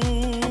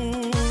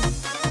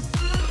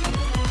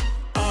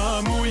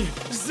A muj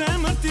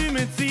zemër ty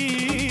me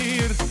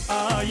thirë,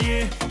 a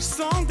je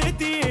sonde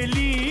ti e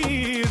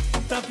lirë,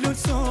 ta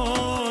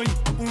plotësoj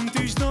unë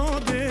ty çdo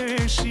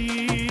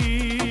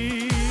dëshirë.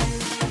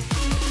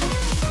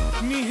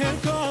 Njëherë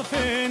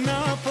kafe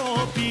na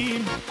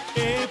popim,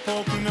 e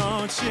po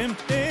knaqem,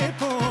 e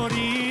po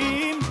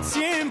rim,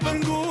 s'jem për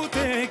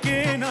ngute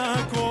kena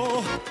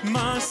ko,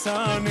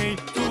 masanej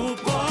tu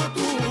po.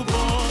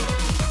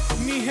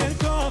 Njëherë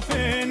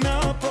kafe na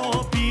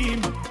popim,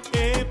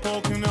 e po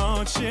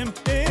knaqem,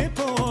 e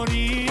po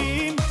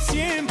rim,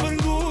 s'jem për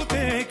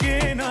ngute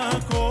kena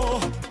ko,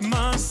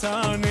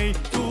 masanej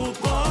tu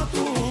po.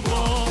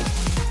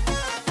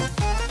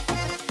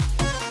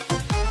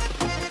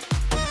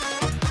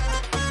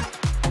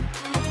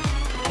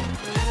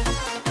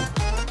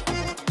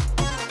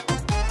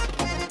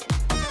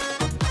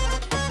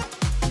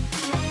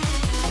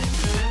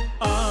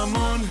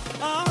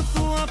 a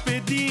thua pe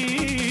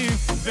dim,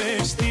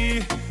 veç ti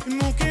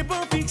nuk e bë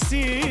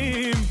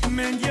fiksim,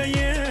 mendja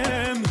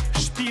jem,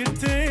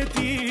 shpirtet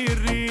i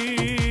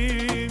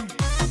rrim.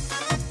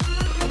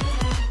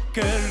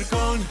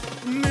 Kërkon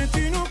me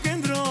ty nuk e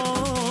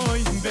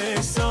ndroj,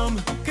 besom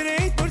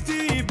krejt për ty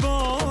i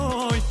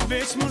boj,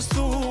 veç mos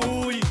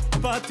thuj,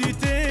 pa ty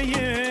te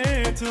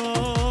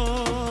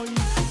jetoj.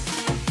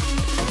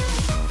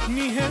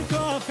 Njëherë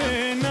kafe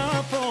na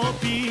po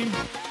pim,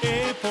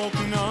 e po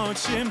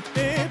kënaqem,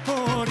 e po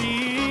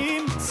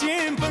rim,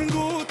 s'jem për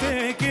ngute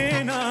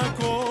kena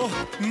ko,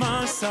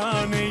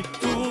 masa nej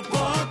tu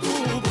po.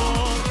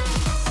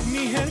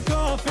 Njëherë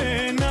kafe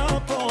na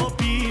po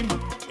pim,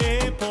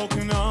 e po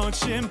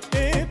kënaqem,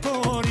 e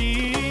po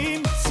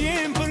rim,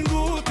 s'jem për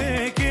ngute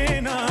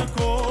kena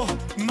ko,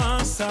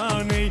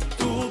 masa nej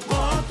tu po.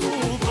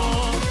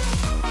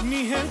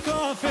 Njëherë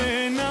kafe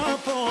na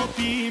po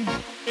pim,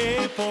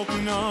 e po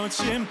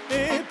kënaqem,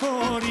 e po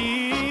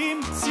rim,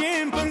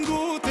 s'jem për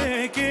ngute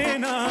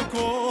kena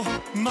ko,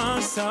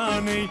 masa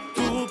nej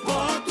tu po.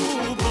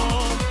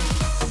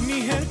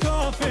 Njëherë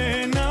kafe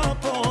na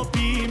po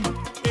pim,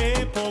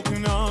 e po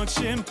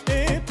kënaqem,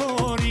 e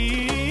po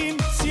rim,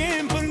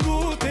 s'jem për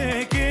ngute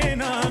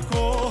kena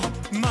ko,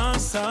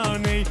 masa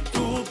nej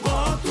tu po.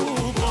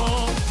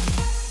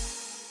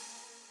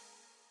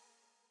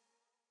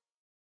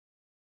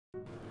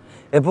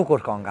 E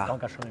bukur kanga.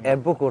 Kanga shumë e E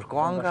bukur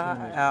kanga,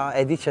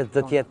 e di që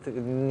do t'jetë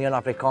njëna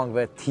prej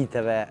kangëve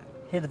t'hiteve.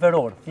 Hit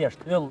veror, thjesht,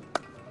 yll,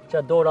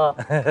 që dora...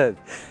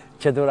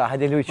 Që dora,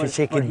 hajde luj që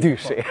qeki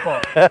dyshi. Po,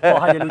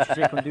 hajde luj që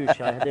qekën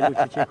dyshi, hajde luj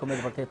që qekën me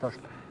të vërtet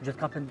është gjithë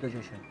kapën të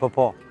dëgjëshin.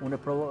 Po.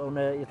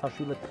 Unë i thash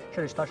yllet,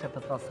 qërë ishtashe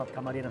për thrasat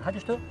kamarinën, hajde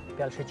shtu,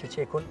 pjallë që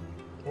qekën,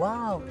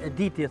 wow, e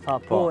diti, tha,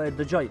 po, e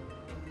dëgjoj.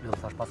 Yll,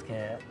 thash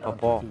paske...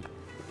 Po,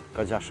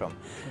 këgja shumë.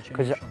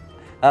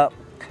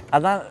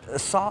 Adan,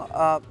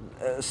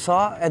 sa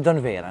e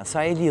don verën,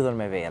 sa e lidhën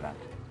me verën?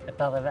 E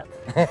pa dhe vetë.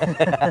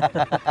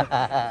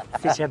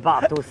 Si që e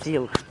batu,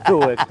 s'il, këtu.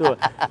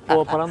 Po,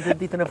 për anë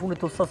ditën e fundit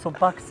të sësëm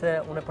pak se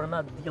unë e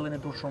përmet djelin e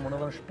du shumë, unë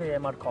edhe në shpe e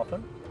marrë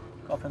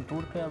kafen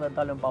turke dhe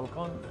dalën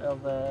balkon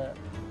edhe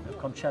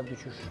kom qef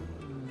dyqysh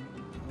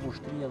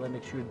mushtri edhe me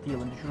këshyrë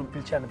djelin, dyqysh më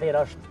pilqenë.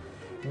 Vera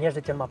është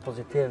njerëzit janë ma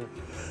pozitiv,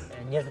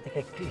 njerëzit e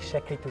ishe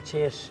kritu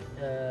qesh,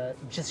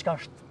 gjithë shka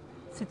është,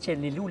 si të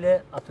qenë një lule,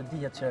 atë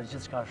dihet që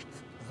gjithë shka është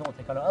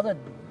zote kalon. Edhe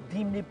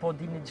dimni, po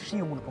dimni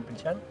shiu mu nuk më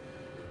pilqenë,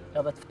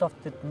 edhe të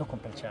ftoftit nuk më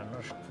pëlqen,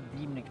 është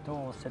dimni këto,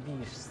 se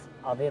dish,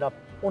 a vera,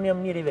 unë jam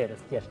një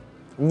Riverës, thjesht.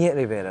 Një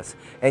Riverës,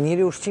 e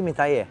njëri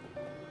ushqimit a je?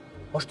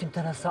 Është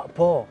interesant,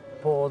 po,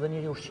 edhe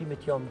njëri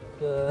ushqimit jam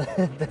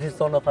të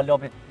risona tha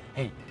Labin,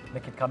 hej, me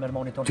këtë kamer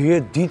monitor. Ty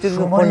e ditit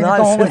nuk po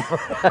nalë.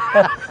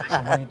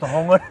 Shumë një të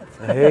hongër.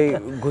 Hej,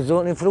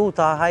 guzoni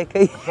fruta,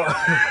 hajkej.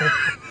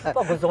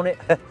 Po, guzoni,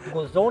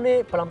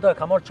 për amdoj,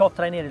 ka marrë qafë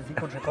trajneri,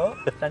 zikur që ka,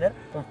 trajner,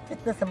 unë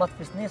fitness e matë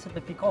fisnesit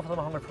me pikafe dhe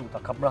me hangër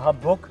fruta, ka më hap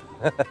buk.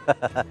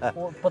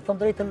 Po të thëmë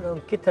drejtën,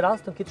 në këtë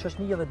rast, në këtë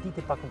shoshni dhe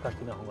diti pak në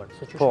kashti me hangër.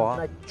 Se që shumë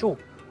në qu,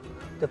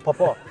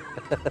 po.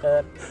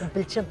 Më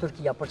pëlqen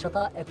Turkia, për që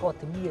ata e ka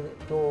të mirë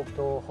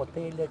këto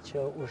hotele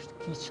që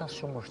ki qas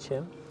shumë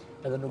ushqim,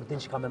 edhe nuk din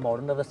që ka me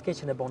marrën, edhe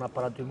s'keqen e bona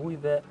para 2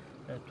 mujve,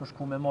 të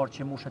shku me marrë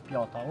që mushet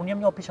pjata. Unë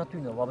jem një apish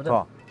aty në,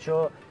 që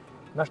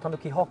nashta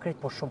nuk i ha krejt,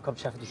 por shumë kam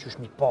qefit i qysh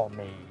mi pa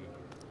me i...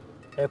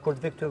 Kur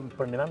të viktu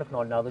për një me në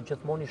knalën, edhe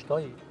gjithmonë i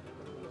shtoj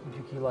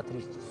 2 kilo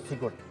atëri,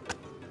 sigur.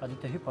 A di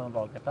të hypa në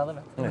bagë, e pa dhe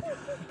vetë.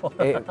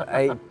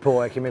 Po,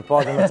 e kemi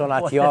pa dhe me tonë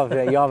atë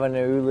javën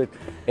e yllit,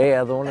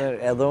 edhe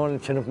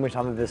unë që nuk më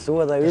isha me besu,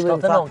 edhe yllin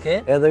tha...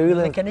 Edhe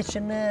yllin... Keni që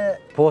në...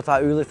 Po,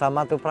 ta yllit tha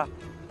ma të pra.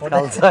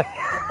 Kalëzaj.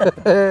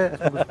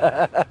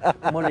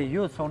 More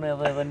ju, se unë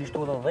edhe një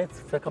shtu edhe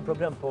 10, se kam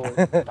problem, po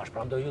tash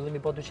pra mdo yllin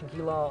mi po 200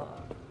 kila...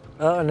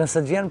 Nëse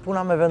gjenë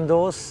puna me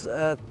vendos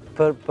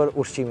për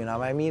ushqimin, a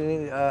me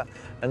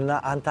mirë në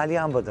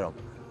Antalya në Bëdrom?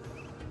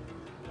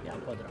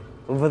 Janë Bëdrom.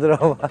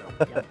 Bëdrom?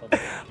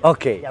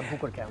 Okej. Janë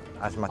bukur kemë.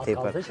 Ashtë ma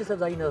tepër. A ka që se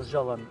da i në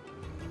zgjallën,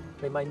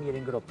 dhe i maj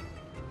mirë në grupë,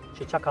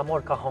 që qa ka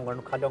marrë ka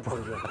hongër, nuk kalon për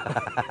gjë.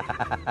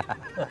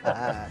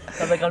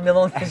 Sa dhe kanë me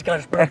dhonë të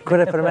shka shpërë. Kër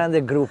e përmende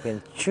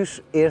grupin,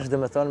 qysh është dhe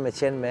me thonë me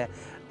qenë me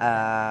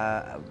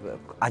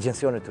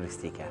agencione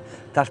turistike?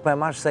 Tash po e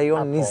marrë se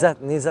jonë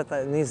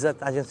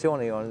 20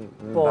 agencione jonë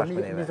në bashkë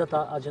për neve. 20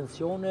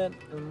 agencione,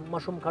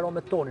 ma shumë më karo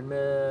me tonin,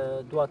 me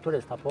dua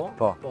turist, apo?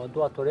 Po,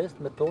 dua turist,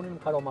 me tonin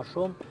më karo ma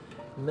shumë,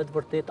 me të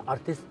vërtet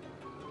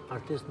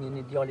artist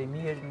një djali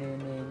mirë,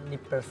 një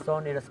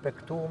person i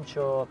respektum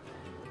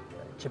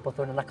që po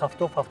thonë, na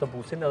kaftof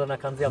autobusin, edhe na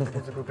kanë zi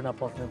autobusin kërë këna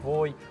pas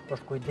nevoj,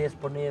 është kujdes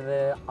për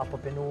neve, apo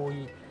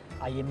penuj,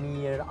 a je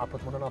mirë, apo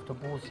të mundon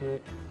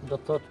autobusi, do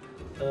të thotë,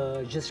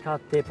 gjithçka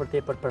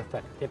tepër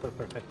perfekt, tepër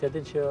perfekt. E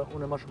din që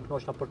unë më shumë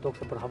kënaqta për tokë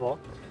se për hava,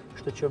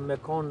 kështu që me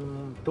kanë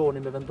toni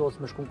me vendos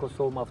me shku në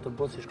Kosovë me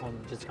autobus i shkon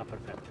gjithçka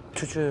perfekt.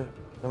 Që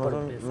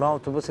me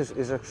autobus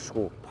ishe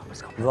shku.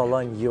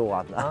 Vallën jo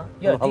atë.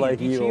 Jo,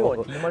 ti që jo,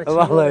 ti marrë që jo.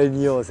 Vallën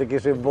jo, se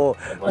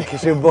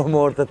kishim bo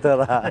morë të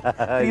tëra.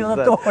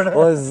 30 orë.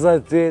 O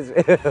zëtë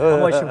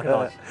Ama shumë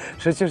kënaq.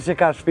 Shëqër që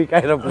ka shpik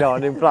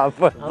aeroplanin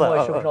prapë. Ama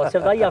shumë kënaq.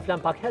 Se vda ja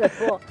flan pak herët,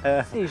 po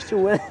si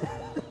shquhe.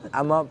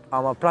 Ama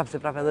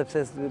prapë edhe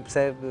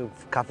pse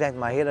ka flet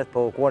ma heret,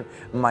 po kuon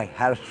ma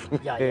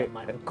hershme. Ja,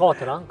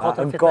 4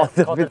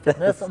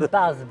 fitness, në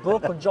 5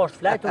 bëk, në 6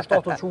 flajtë, në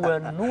 7 quhe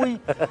në nuj,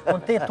 në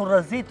 8 të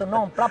rëzit, në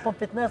 9 prapë në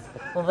fitness,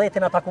 në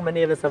 10 ataku me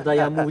neve se vda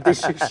ja mu të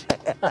shish.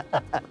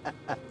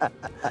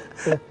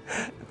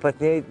 Po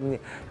të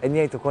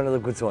njëjtë të kone edhe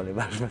guzoni,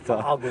 bashkë me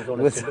ta.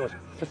 Guzoni si losh.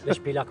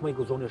 Vesh pilak mëj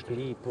guzoni është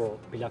i ri, po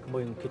pilak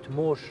mëj në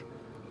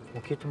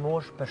kitë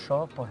mosh,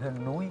 pesha, po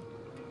hën nuj,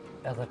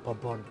 edhe po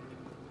bon.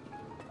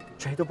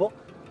 Që hitu po?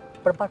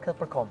 Për park edhe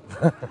për kom.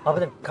 A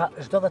vetëm, ka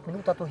çdo 10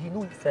 minuta të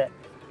hinuj se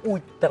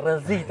ujtë të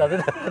rëzit, atë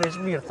të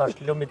treshmirë, thash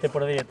kilomite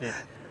për veti.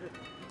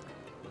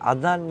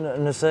 Adnan,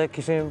 nëse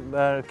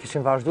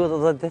kishim vazhdu edhe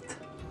 10 ditë?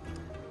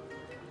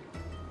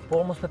 Po,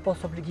 mos me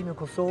pas obligimin në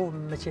Kosovë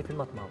me qefin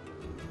më të madh.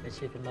 Me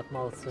qefin më të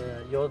madh se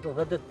jo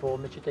 10 ditë, po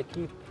me qytet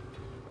ekip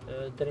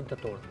deri në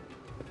tetor.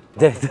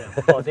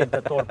 Po, deri në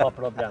tetor pa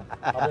problem.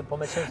 A vetëm po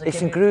me qenë se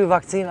Ishin kryer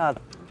vakcinat.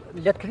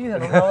 Letë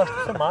kryhen, unë edhe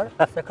ashtu se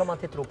marë, se kam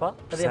antitrupa,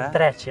 edhe jem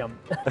 3 jam.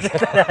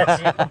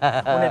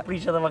 Unë e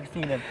prish edhe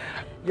vaksinën.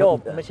 Jo,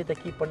 me qëtë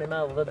ekip për një me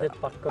 10 ditë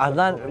pak këtë.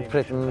 Adnan,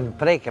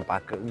 prejke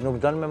pak, nuk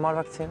donë me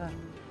marë vakcinën?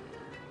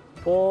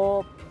 Po,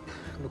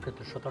 nuk e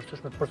të shotë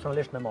arsyeshme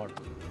personalisht me marë.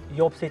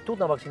 Jo pse i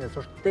tut në vaksinën,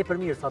 së është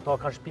tepër mirë, sa ata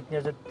kanë shpit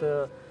njerëzit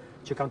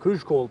që kanë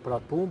kryer shkollë për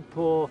atë punë,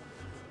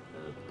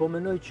 po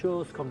menoj që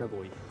s'kam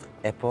nevojë.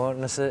 E po,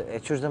 nëse e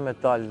qysh dhe me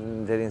talë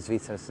deri në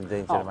Zvicër, nëse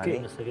deri në Gjermani? Okej,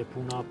 nëse ke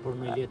puna për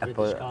me letëve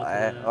të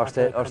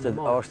shkatë...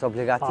 është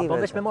obligative? Po,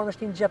 veç me marrë me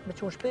shtinë gjep me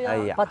qunë shpeja,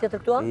 pa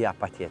tjetër këtua? Ja,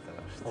 pa tjetër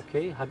është.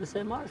 Okej, hajde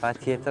se e marrë? Pa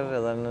tjetër,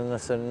 edhe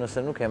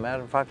nëse nuk e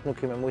merë, në fakt nuk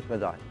i me mujtë me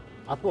dalë.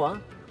 A po, a?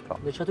 Po.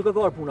 Dhe që aty ke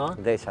garë puna?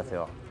 Dhe që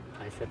aty o.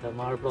 Aj se të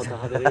marrë pro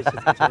të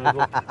hadereshit, që që me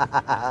bo.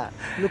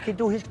 Nuk i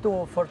du hiç këtu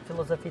fort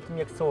filozofit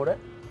mjekësore,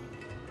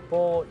 po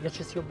jo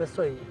që si ju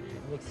besoj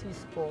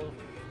mjekësis, po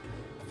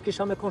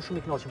s'kisha me konë shumë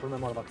i knaqin për me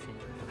marrë vaksinë.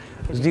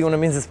 Zdi, unë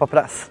minzës pa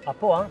pres. A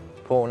po, a?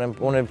 Po,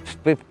 unë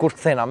kur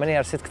këthena, me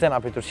njerë si të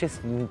këthena për Turqis,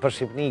 për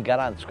Shqipni i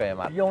garant shkoj e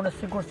marrë. Jo, unë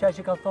sigur se ai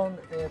që ka thonë,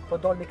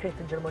 po dalë me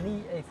kretë në Gjermani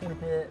e i funit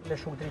me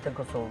shumë dritë në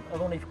Kosovë.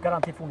 Edhe unë i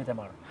garant i funit e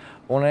marrë.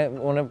 Unë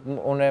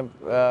në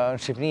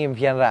Shqipni më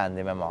vjen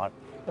rendi me marrë.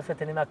 Pëse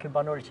të një me kjo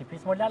banori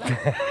Qipis, mo lala?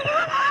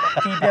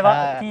 Ti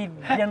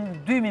vjen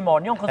 2.000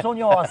 marrë, një në Kosovë,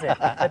 një ase.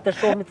 E të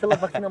shohmi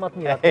cilët vakcina më të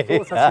mira,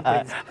 Kosovë sa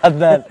Shqipëris.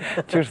 Adnan,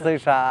 qështë të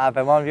isha, a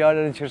pe mon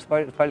vjallën,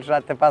 qështë pëllë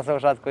shatë të pasë o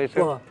shatë ku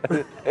ishë? Po.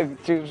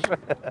 Qështë?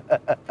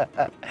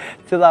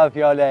 Cila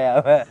fjallë e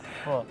jam?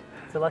 Po.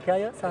 Cila kja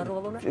jo? Sa harru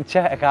vëllone?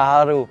 Që e ka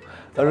harru?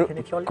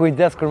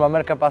 Kujdes, kur ma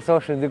merë ka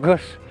pasoshën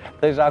dikush,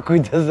 të isha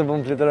kujdes dhe për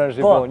më fluturën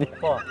Shqiponi.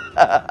 Po.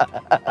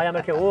 Aja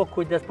merke, o,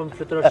 kujdes për më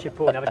fluturën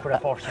Shqiponi, a veç kur e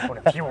parë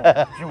Shqiponi,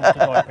 fju, të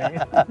dojë për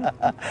një.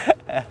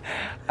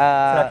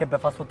 Cila ke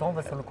befasu tonë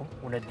dhe se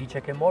unë e di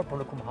që ke morë, por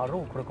nuk më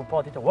harru, kur e ku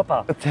pati të, opa,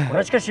 unë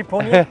e që ke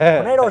Shqiponi,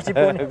 unë e ro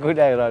Shqiponi.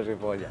 Unë e ro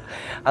Shqiponi.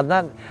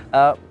 Adnan,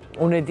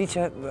 unë e di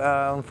që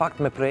në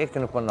fakt me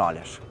projekte nuk më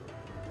nalesh.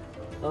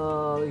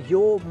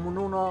 Jo,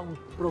 munona në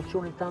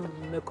profesionin tem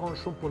me kanë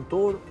shumë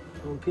punëtor,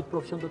 në këtë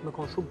profesion do të me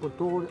kanë shumë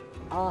punëtor,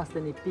 as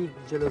të një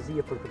pikë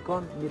gjelozie për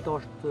kërkan, një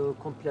dashtë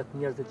komplet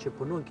njerëzit që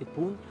punojnë këtë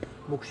punë,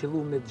 mu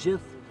këshillu me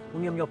gjithë,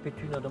 unë jam një për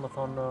tyne, dhe me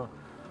thonë,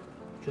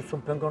 që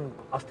s'u pengon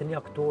as të një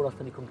aktor,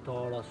 as të një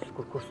këngëtar, as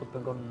kur s'u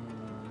pengon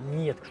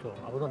njët kështu.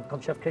 Apo thonë,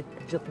 kam qef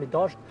këtë gjithë me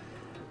dashtë,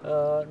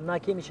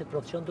 na kemi që të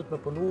profesion do të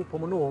me punu,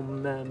 po munohëm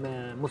me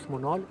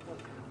musmonal.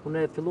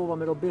 Unë e fillova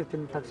me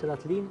Robertin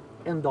taksirat Lin,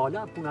 e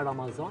Antalya, puna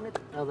Ramazanit,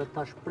 edhe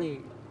tash prej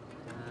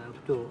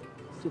këtu,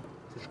 si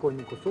të shkojmë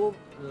në Kosovë,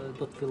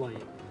 do të filloj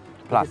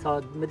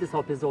me disa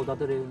epizoda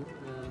deri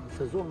në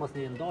sezon, mas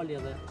një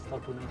Antalya dhe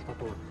startojnë në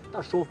shtator.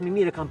 Tash shofmi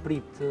mirë kam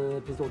prit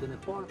epizodin e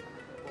parë,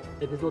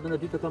 epizodin e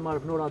dytë kam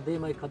marrë Vnora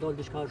Adema, i ka dalë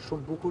diçka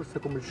shumë bukur, se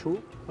kom lëshu,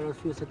 për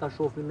arsye se ta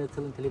shofmi me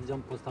cilën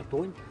televizion po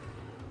startojnë,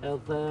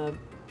 edhe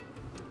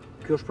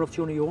kjo është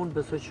profesioni jonë,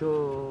 besoj që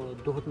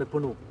duhet me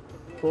punu.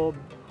 Po,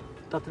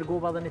 ta të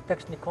rëgova dhe një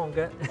tekst një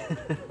konge,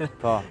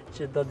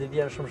 që do të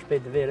vjen shumë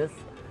shpejt verës,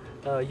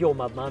 jo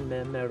Madman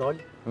me rol.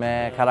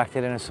 Me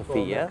karakterin e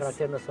Sofijës? Me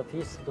karakterin e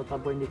Sofijës, do të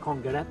bëjmë një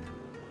kongë rap.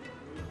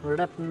 Në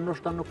rap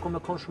nështë nuk kom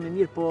e konë shumë i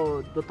mirë, po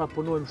do të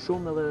punojmë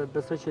shumë edhe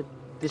besoj që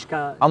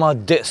diçka... Ama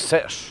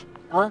disesh?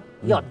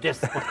 Ja,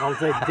 dis, po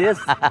t'kallëzoj,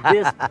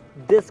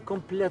 dis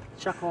komplet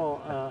që ka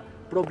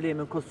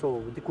probleme në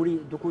Kosovë,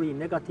 dukuri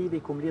negative,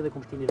 i kom lidhe, i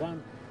kom shtimi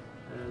vend,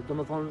 do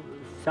më thonë,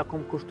 se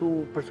kom kushtu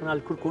personal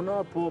kërkuna,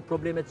 po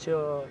problemet që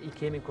i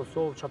kemi në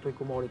Kosovë, që ato i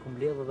kom marrë, i kom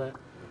bledhë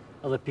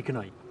edhe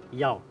pikënoj.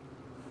 Jao.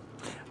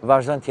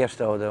 Vazhdojnë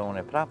t'jeshtë të ode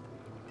unë e prapë?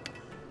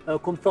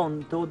 Kom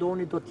thonë, të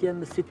Odoni do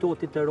t'jem si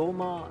totit e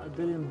Roma,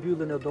 deri në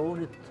mbylljen e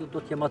Odonit do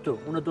t'jem aty.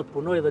 Unë do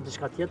t'punoj edhe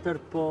diçka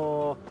tjetër,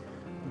 po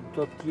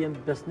do t'jem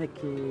besnik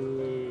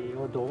i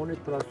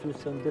Odonit, për arsye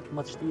se në ditë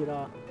më të vështira,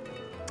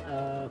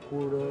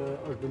 kur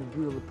është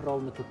mbyllë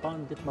prallë me Tupan,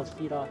 ditë më të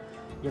vështira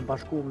jem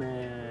bashku me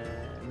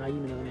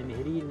Naimin edhe me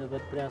Mihrin, edhe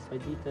prej asaj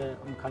dite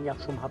më kanë jap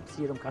shumë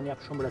hapësirë, më kanë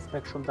jap shumë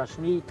respekt, shumë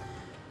dashni.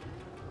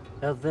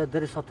 Edhe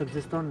derisa të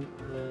ekziston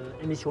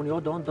emisioni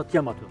Odon, do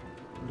t'jem aty.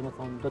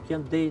 Domethënë, do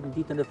t'jem deri në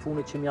ditën e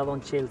fundit që m'ja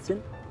dhon Chelsea,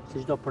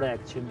 si çdo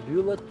projekt që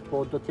mbyllet,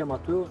 po do t'jem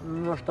aty.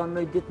 Ndoshta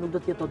në një ditë nuk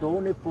do t'jetë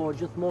Odoni, po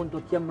gjithmonë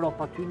do t'jem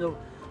mbrapa aty në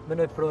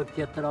një projekt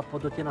tjetër,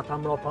 apo do t'jen ata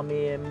mbrapa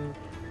me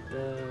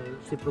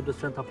si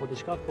producent apo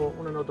diçka, po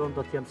unë në Odon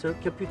do t'jem. Se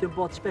kjo pyetje më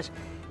bëhet shpesh,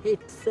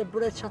 pse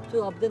bëre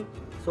çaty Abdin?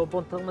 Se u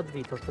bën 13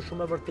 vite, është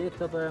shumë e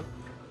vërtetë edhe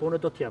po unë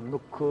do t'jem.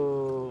 Nuk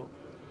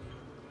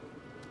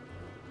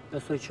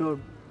besoj që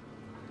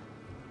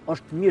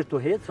është mirë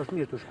të hecë, është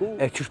mirë të shku.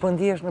 E që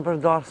shpëndihesh në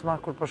përdarsma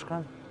kur po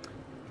shkon?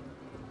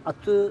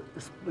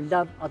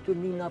 Aty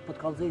nina po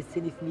të kallëzoj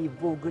si një fëmijë i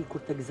vogël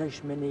kur të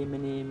gëzesh me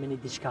një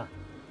diçka.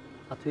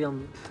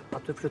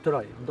 Aty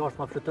fluturoj,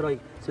 ndarësma fluturoj,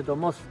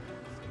 sidomos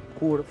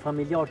kur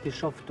familjar t'i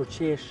shoh të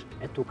qesh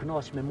e t'u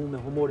kënaq me mu me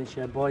humorin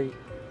që e baj,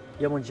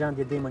 jam në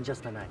gjendje dhe i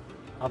mëngjes me nej.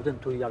 Abdin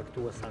t'u jarë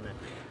këtu e sane.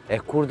 E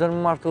kur do në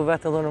martu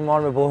vetë edhe në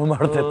marrë me bohë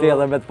martë të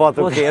edhe me të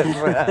patu kesh?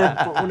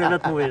 Unë e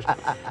vetë më vesh.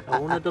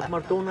 Unë do të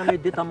martona në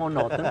dita më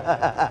natën.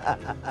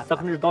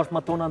 Zakonisht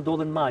dashma tona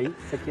ndodhin maj,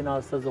 se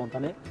kena sezon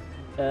tani.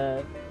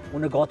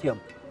 Unë e gati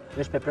jam.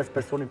 Vesh me pres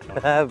personin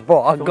plan. Po,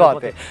 a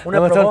gati. Unë e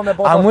provoj me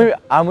bota.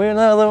 A mujë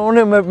në edhe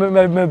unë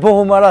me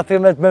bohë martë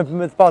me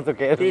të patu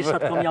kesh?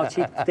 Teshat kom jau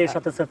qitë,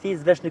 teshat të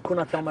Sëfiz, vesh një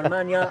kunat jau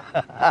mërmenja,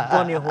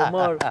 do një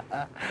humor,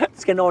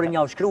 skenarin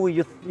jau shkru,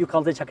 ju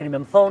kallëzej që keni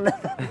me më thonë.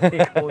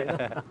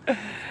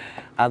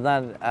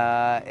 Adhan,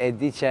 e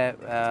di që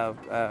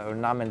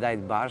na me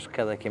ndajt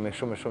bashkë edhe kemi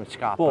shumë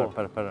qka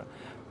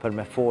për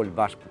me folë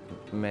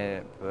bashkë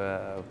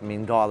me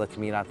nda dhe të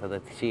mirat edhe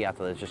të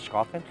qijat edhe gjithë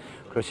shkafin.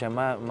 Kërë që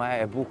më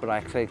e bukura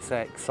e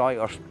kësaj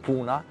është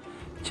puna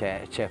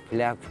që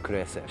flet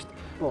kryesisht.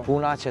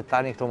 Puna që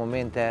tani këto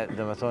momente,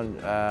 dhe me thonë,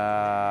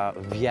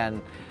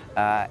 vjen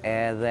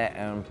edhe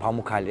në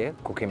Pamukkale,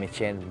 ku kemi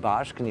qenë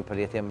bashkë, një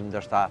përjetim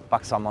ndoshta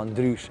pak sa më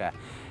ndryshe,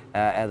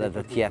 edhe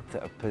dhe tjetë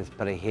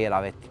prej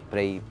herave,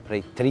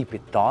 prej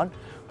tripit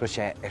tonë, kërë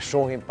që e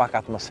shohim pak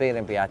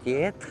atmosferën për atë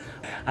jetë.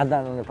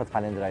 Andan, unë po të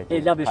falenderoj.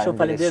 Labi, shumë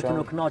falenderoj të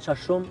nuk knaqa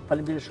shumë,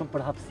 falenderoj shumë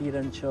për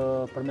hapësirën që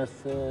përmes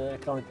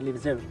ekranit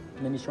televiziv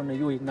në emisionin e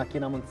juaj na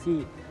kena mundësi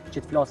që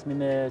të flasmi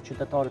me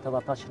qytetarët edhe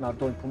ata që na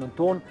ardojnë punën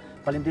tonë.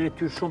 Falenderoj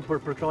ty shumë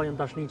për përkrajën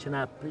dashnin që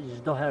na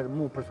çdo herë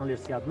mu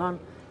personalisht si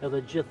Adnan,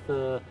 edhe gjithë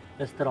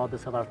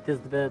estradës edhe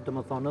artistëve,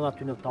 domethënë edhe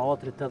aty në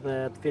teatrit edhe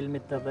të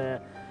filmit edhe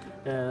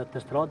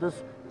të estradës.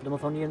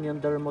 Domethënë jeni një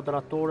ndër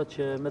moderatorët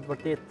që me të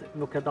vërtetë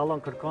nuk e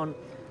dallon kërkon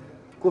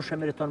kush e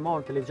meriton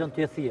marrë në televizion të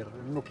e thirrë,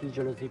 nuk i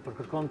xhelozi për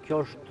kërkon. Kjo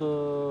është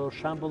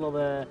shembull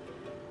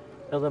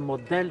edhe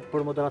model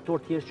për moderator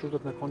tjerë që do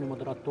të me koni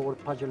moderator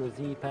pa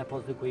xhelozi, pa e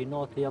pas dhe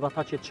gojinati, edhe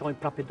ata që të qojnë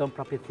prapi dom,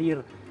 prapi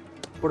thirrë,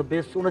 për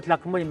besë, unë të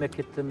lakmëj me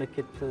këtë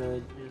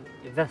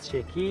ves që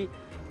e ki,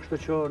 kështu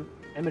që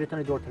e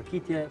meriton i dorë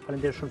tërkitje,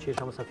 falemderit shumë që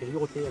isha mësafir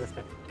joti,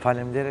 respekt.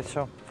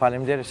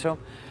 Falemderit shumë.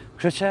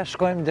 Kështu që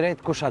shkojmë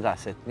drejt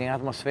Kushadasit, një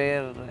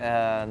atmosferë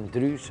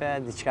ndryshe,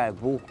 diçka e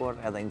bukur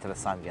edhe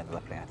interesant vjen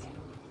edhe prej atje.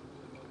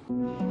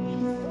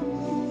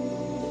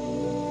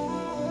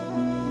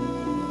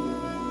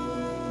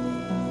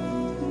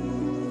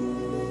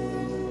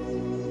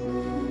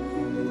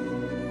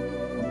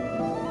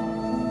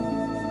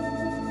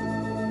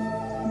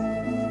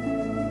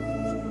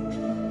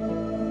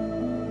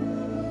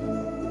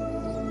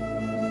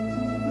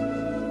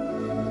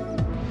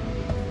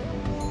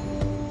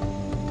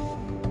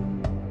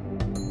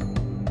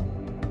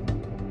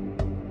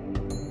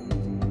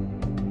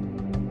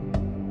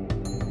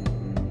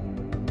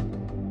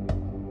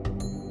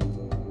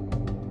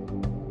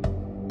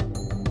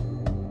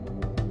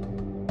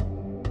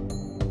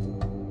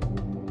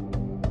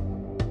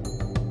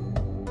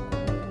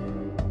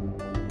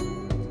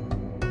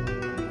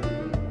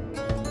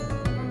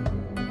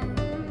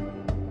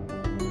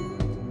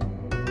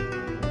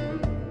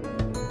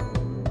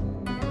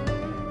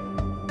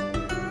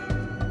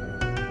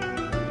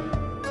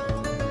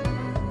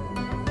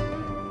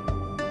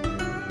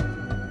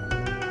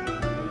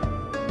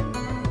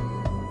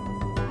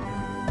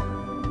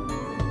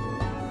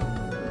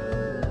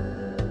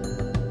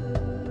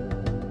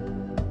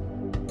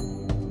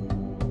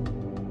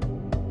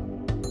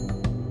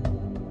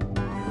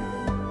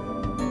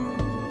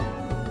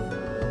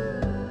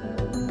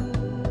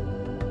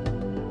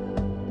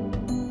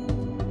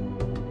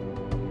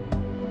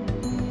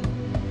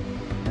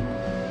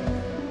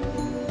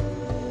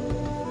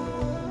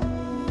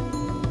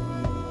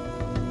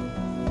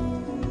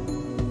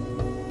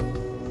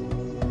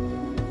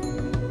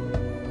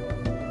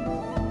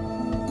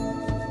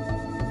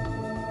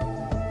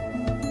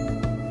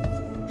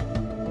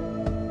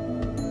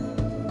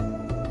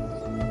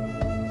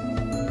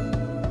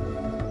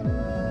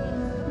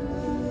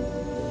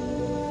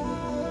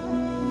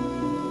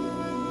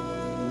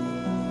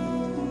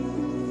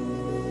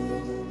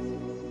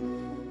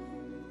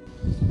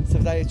 Se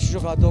vdaj, që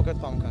ka doket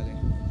Pamukkale?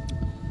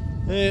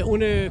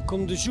 Unë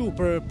kom dëgju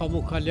për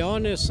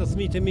Pamukkaleane, se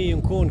thmit e mi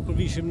në konë kër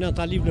vishim në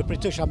Antalya për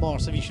të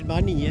shamarë, se vishin me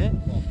anije,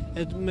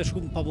 me shku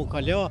në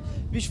Pamukkale,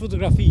 vish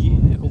fotografi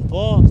e kom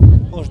pa,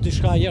 është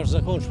dishka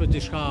jashtëzakonshme,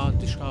 dishka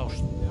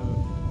është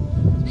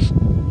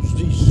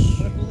zdis.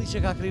 Mrekulli që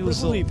ka kriju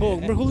Mrekulli, po,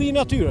 mrekulli i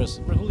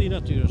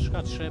natyrës, shka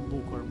të shem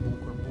bukur.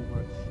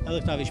 Edhe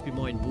këta vish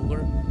pimojnë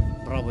bukur,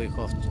 bravo i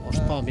koftë,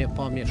 është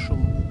pamje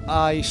shumë. A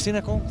ishtin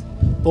e komt?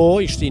 Po,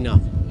 ishtina.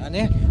 A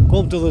ne?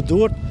 Komt edhe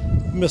durët,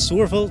 me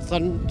surfëll,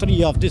 thanë 3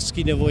 javë ditë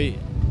s'ki nevoj.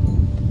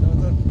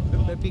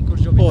 Me pikur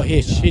gjo Po,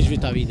 vitamina? hiq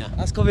vitamina.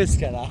 As Covid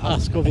s'kena?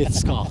 As Covid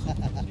s'ka.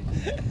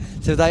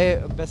 Se vdaj,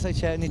 besoj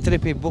që një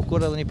trip i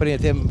bukur edhe një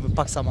përjetim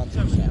pak sa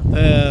manë.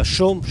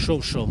 Shumë.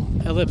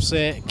 Edhe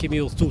pse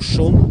kemi udhëtu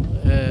shumë,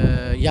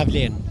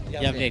 javlen.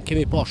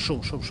 Kemi pa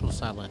shumë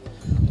sale.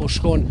 U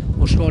shkon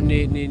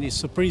një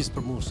surprizë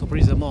për mu,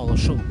 surprizë e madhe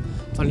shumë.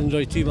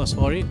 Falenderoj ty mas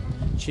pari,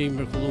 që i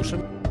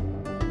mrekullueshëm.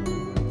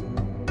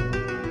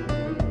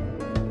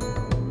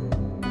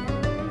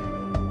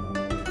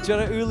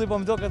 Qëre ylli po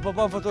më doket po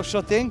bën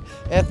photoshoting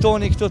e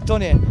Toni këtu.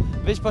 Toni,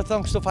 veç për të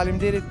thëmë kështu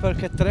faleminderit për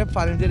këtë trip,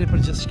 faleminderit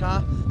për gjithçka,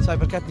 sa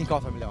i përket një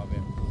kafe me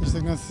Labin.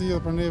 Ishte kënaqësi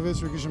edhe për neve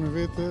që kishim me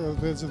vete, edhe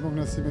vetë gjithmonë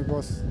kënaqësi me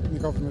pas një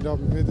kafe me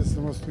Labin me vete,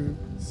 sidomos ty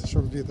si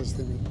shok vjetër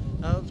shtemi.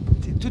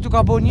 Ty t'u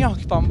ka bo një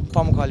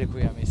Pamukkale ku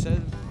jemi, se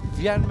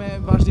vjen me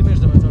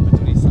vazhdimisht domethënë me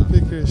turista.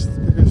 Pikërisht.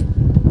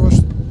 Po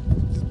është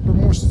për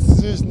mua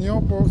është një,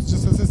 po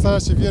gjithsesi sa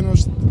që vjen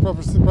është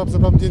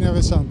prapë ndjenja e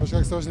veçantë, për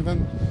shkak se është një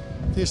vend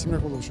thjesht i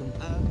mrekullueshëm.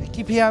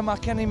 Ekipi jam a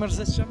keni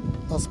mërzitshëm?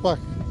 As pak.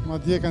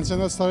 Madje kanë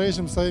qenë të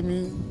stareshëm sa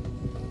jemi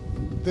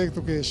dek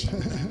tu kesh.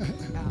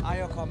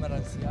 Ajo ka më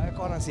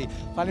rëndësi,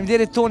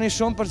 Faleminderit Toni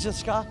shumë për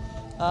gjithçka.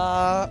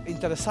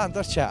 Interesant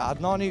është që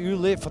Adnani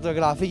ylli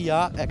fotografia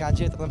e kanë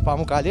gjetur edhe në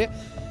Pamukkale,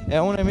 e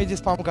unë e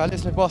midis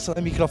Pamukkales me pas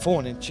edhe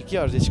mikrofonin, që kjo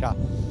është diçka.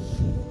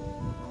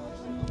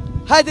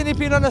 Hajde një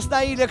pino në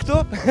snaile këtu.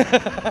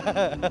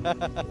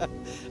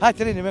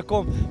 Hajde rini, me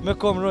kom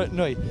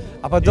nëj.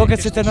 Apo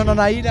doket si të në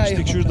naile ajo?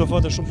 Shti këshysh do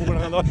fote shumë bukur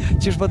në ndoj.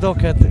 Qish po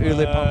doket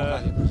ylli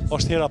Pamukkale?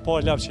 Është hera pa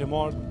lap që e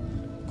marrë,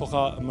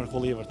 koka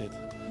mrekulli e vërtet.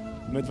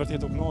 Me të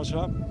vërtet u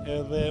knoqa,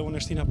 edhe unë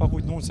e shtina pak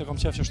ujtë në unë, se kam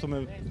qef që ashtu me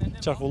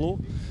qarkullu,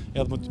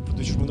 edhe më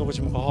doke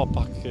që më ka ha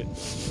pak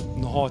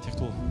në hatje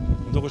këtu,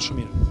 më doke shumë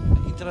mirë.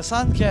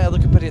 Interesant kje edhe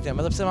këtë përjetim,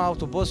 edhe pse me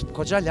autobus,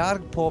 ko gja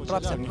largë, po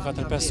prapse... Një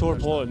 4-5 orë,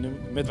 po,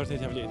 me të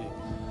vërtet javleti.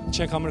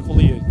 Qenë ka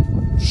mrekulli,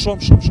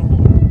 shumë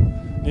bukur.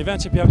 Një vend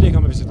që pjavlej ka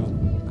me vizitu.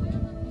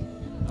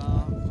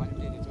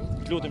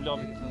 Faleminderit. Lutem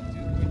Labin.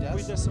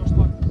 Kujdes është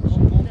pak.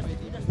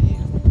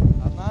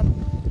 Adnan,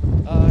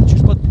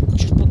 qysh po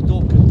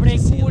doke? Prej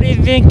kur i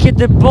vjen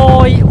këtë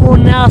boj,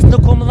 unë as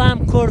nuk më dhem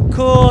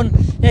kërkon,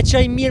 e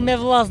qaj mirë me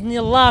vlazni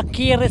lak,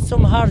 kjerë së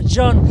më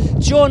hargjon,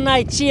 gjona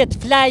i qetë,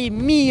 flaj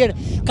mirë,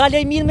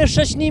 kalej mirë me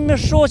shoqni, me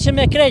shoqe,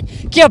 me krejt,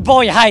 kjo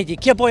boj hajdi,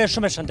 kjo boj është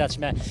shumë e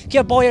shëndetshme,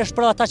 kjo boj është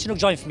për ata që nuk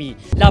gjojnë fëmijë.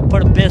 La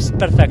për bes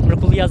perfekt,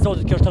 mrekullia e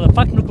Zotit, kjo është edhe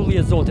fakt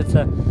mrekullia e Zotit,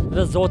 se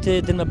dhe Zoti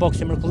din me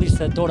boksi mrekullisht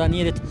se dora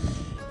njerit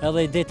edhe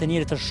idetë e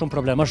njerit është shumë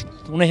problem. Është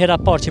unë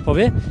hera parë që po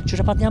vi, që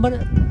është pat një amër,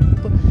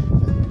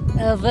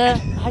 edhe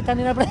hajt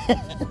tani në bre.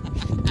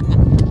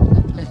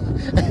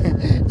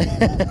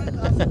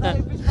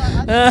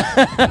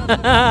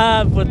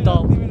 Puto.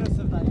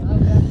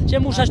 Që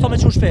mush ashtu me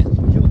çu shpe?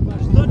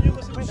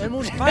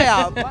 Paja.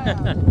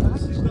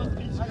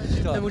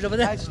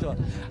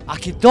 A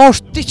ki dosh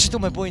ti që tu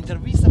me bo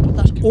intervista, po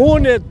tash ki...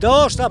 Unë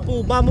dashta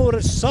po ma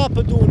morë sa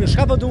për dune,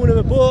 shka për dune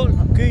me bo,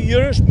 këj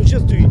jërësh me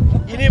qëtë ty.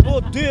 I ne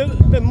bo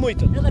 2 me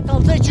mëjtën. Edhe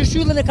kalzaj që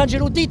shyllën e kanë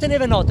gjeru ditën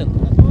e venatën.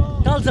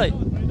 Kalzaj.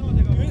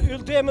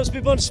 Yllë temës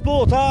për bënë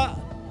spota,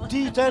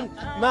 ditën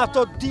me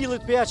ato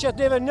dilit për jaqet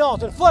neve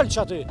natën, falë që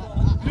aty.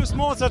 Plus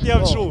mocat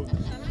jam shu.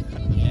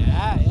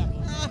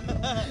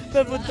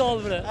 Me putoll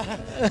bre.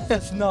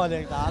 S'nale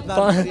këta, Adnan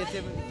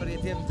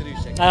përjetim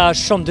ndryshe.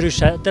 Shumë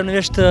ndryshe,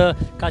 definitivisht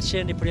ka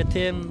qenë një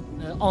përjetim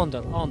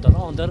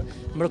ëndër,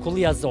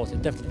 mrekullia e Zotit,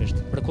 definitivisht.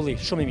 Mrekulli,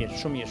 shumë i mirë.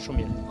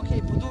 Okej,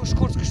 po du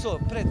shkurt kështu,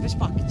 pret, veç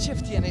pak,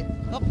 qëft jeni,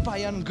 opa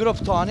janë grup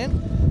tonin,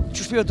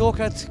 që shpjo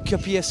doket kjo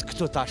pjesë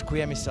këtu tash, ku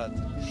jemi sot?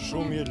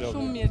 Shumë mirë Labin.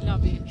 Shumë mirë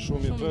Labin.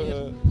 Shumë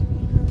mirë,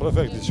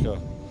 perfekt diçka.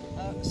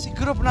 Si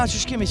grup na që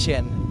kemi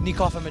qenë, një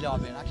kafe me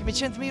Labin, a kemi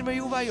qenë të mirë me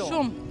juve jo?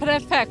 Shumë,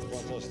 perfekt.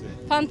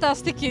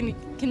 Fantastik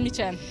kemi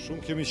qenë.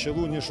 Shumë kemi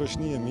qellu një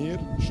shoqni e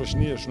mirë,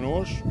 shoqni e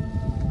shnosh,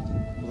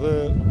 dhe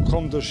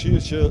kam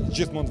dëshirë që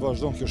gjithmonë të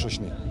vazhdojnë kjo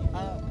shoqni.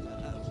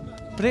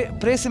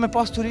 Presi me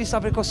pas turista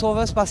prej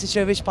Kosovës, pasi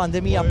që veç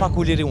pandemia pak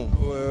u liri unë.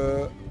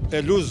 E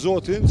lusë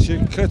Zotin që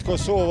kretë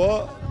Kosova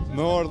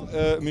me ardhë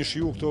e me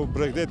shiju këto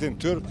bregdetin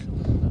Turk,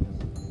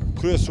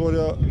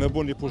 kryesorja me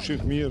bo një pushim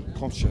të mirë,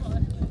 kam të qefë.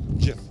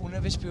 Gjithë. Unë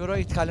veç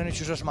pjuroj të kaloni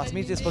që është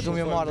matmitis, po du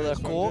më marrë dhe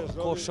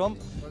ko shumë.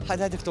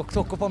 Hajde këto,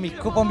 ku po mik,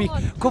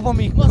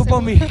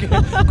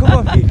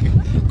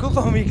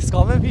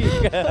 s'ka me mik.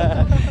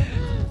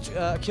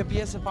 Kjo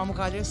pjesë e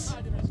Pamukkales?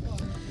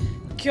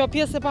 Kjo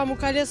pjesë e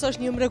Pamukkales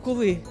është një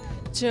mrekulli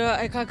që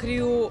e ka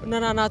kriju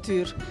nëna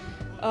natyrë.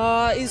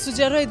 I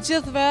sugjeroj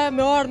gjithve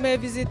me ardhë me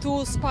vizitu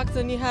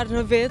s'paktën një herë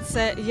në vetë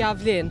se ja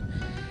vlen.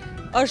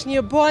 Është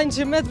një banjë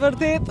që me të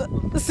vërtet,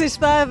 si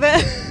shta edhe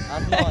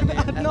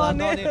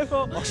Adnani,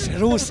 o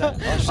shëruse.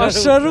 O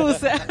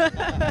shëruse.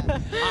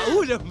 A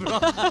ullëm,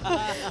 bro.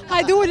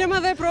 Hajde ullëm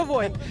edhe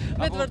provojmë.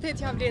 Me të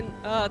vërtet ja vlen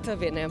të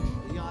vini.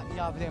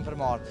 Ja vlen për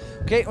marë.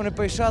 Okej, unë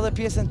po isha edhe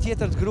pjesën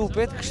tjetër të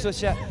grupit, kështu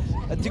që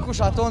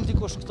dikush aton,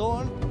 dikush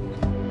këton.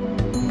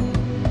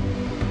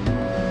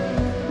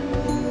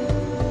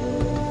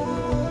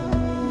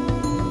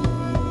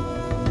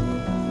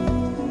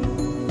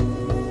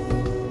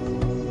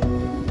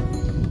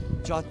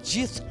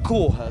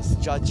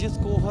 Gjatë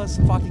gjithë kohës,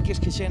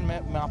 faktikisht ke qenë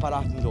me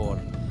aparat në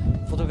dorë.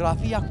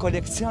 Fotografia,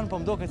 kolekcion, po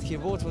mdo këtë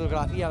kivot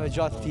fotografiave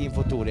gjatë këtij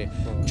infoturi.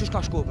 Qysh ka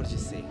shkuar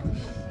përgjithësi?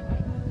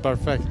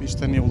 Perfekt,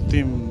 ishte një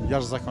udhtim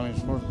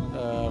jashtëzakonisht.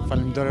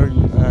 Falenderoj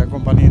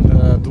kompaninë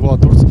Dua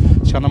Durrës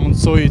që na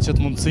mundsoi që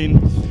të mundsinë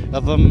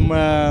edhe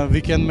me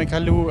vikend me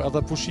kalu, edhe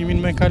pushimin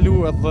me kalu,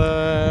 edhe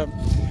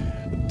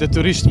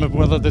detyrisht me bu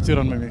edhe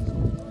detyrën me mirë.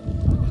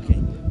 Okej.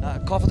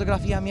 Ka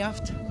fotografia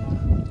mjaft?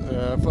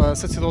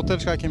 Se cilë hotel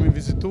që kemi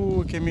vizitu,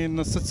 kemi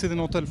në se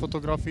cilin hotel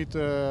fotografit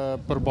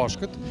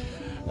përbashkët,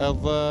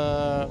 edhe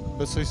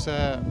besoj se...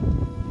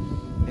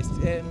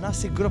 Na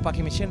si grupa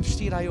kemi qenë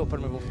vështira jo për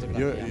me bu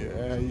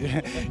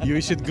fotografia? Jo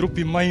ishit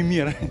grupi ma i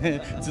mirë,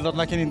 cilat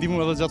na keni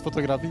ndimu edhe gjatë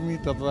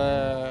fotografimit, edhe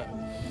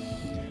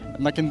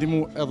na keni ndimu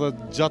edhe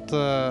gjatë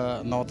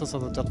natës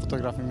edhe gjatë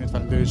fotografimit,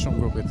 falenderit shumë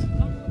grupit.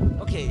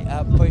 Okej,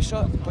 po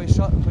isha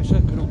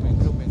grupin.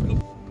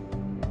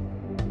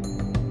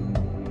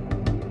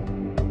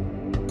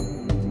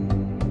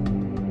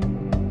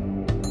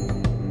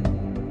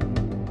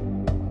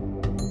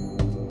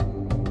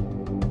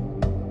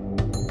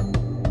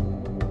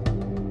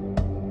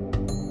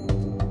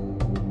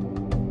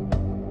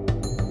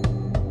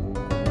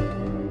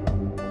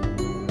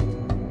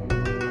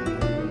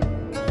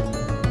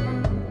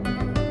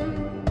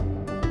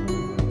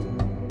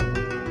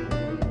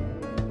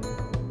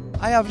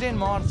 A ja vlen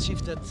me ardhë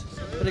qiftet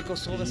prej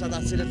Kosovës ata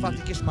cilët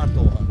faktikisht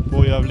martohen?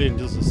 Po ja vlen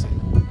gjithsesi.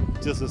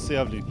 Gjithsesi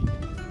ja vlen.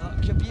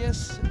 Kjo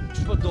pjesë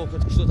që po do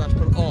këtë kështu tash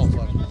për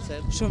afër?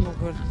 Shumë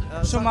bukur.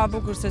 Shumë ma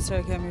bukur se që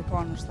kemi po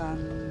në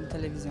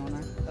televizione.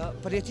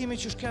 Përjetimi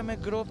që shke me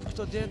grup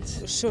këto ditë?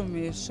 Shumë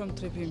mirë, shumë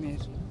tripi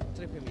mirë.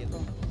 Tripi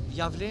mirë.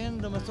 Ja vlen,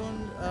 do me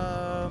thonë,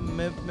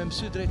 me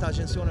mësy drejt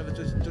agjencioneve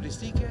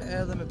turistike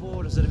edhe me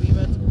po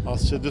rezervimet?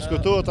 Asë që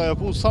diskutohet ajo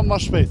pu sa ma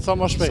shpejt. Sa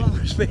ma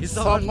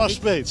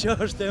shpejt. Që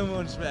është e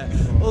mundshme.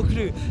 O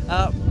kry,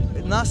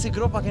 na si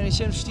grupa keni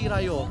qenë vështira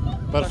jo?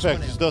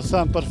 Perfekt, çdo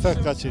sen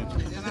perfekt ka qenë.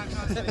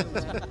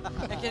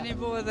 E keni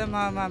bu edhe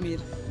ma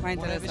mirë, ma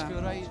interesant.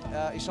 Unë e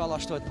shpiroj,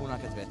 inshallah shtojt puna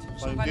këtë vetë.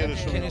 Faleminderit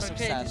shumë. Keni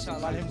sukses.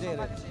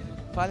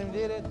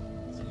 Faleminderit.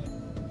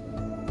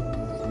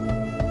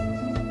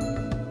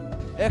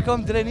 E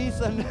kom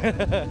drenisën.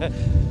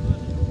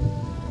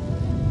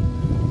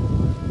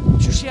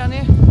 Qysh janë?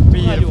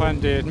 Mirë,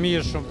 faleminderit,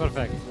 mirë shumë,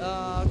 perfekt.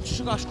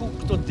 Që ka shku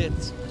këto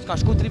ditë? Ka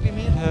shku tripi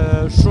mirë?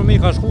 Shumë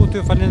mirë ka shku,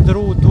 të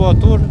falenderu Dua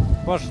Tur,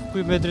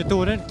 bashkë me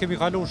drejtorin,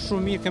 kemi kalu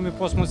shumë mirë, kemi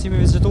pas mundësi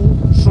me vizitu,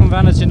 shumë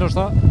vene që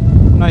ndoshta,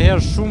 na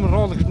herë shumë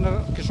rrallë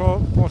kisha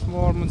pas më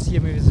arë mundësi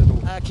me vizitu.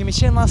 Kemi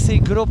qenë ma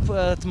si grup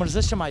të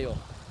mërzëshëm ajo?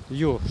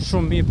 Jo,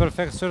 shumë mirë,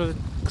 perfekt,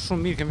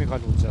 shumë mirë kemi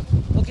kalu gjithë.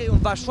 Okej,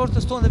 unë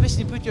bashkëfortës tonë dhe veç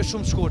një pyetje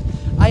shumë shkurt.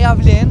 A ja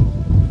vlen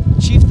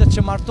qiftet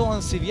që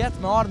martohen si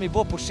vjetë me arë mi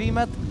bo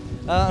pushimet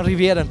në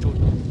Rivierën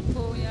Turke?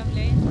 Po, ja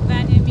vlen,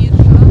 venje mirë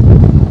shumë.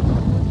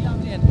 Ja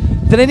vlen.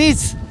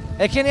 Drenic,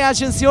 e keni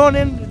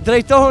agjencionin,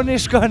 drejtohuni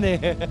shkoni.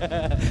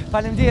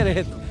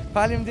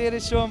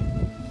 Faleminderit shumë.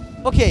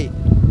 Okej,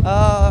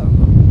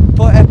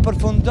 po e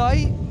përfundoj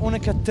unë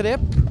këtë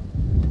trip,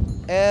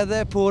 edhe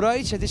puroj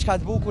që diçka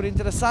të bukur,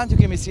 interesant ju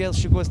kemi sjellë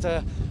shikues të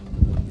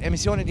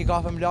emisionit një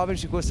Kafe me Labin,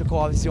 shikues të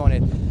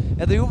koalicionit.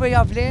 Edhe juve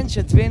ja vlen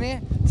që të vini,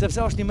 sepse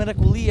është një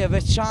mrekulli e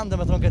veçantë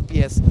domethënë këtë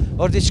pjesë.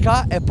 Është diçka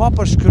e pa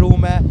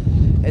përshkrume,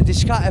 e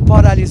diçka e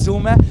pa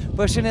realizume,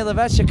 po shihni edhe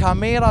vetë që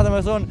kamera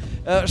domethënë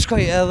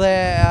shkoj edhe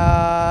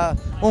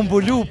u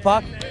mbulu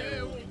pak.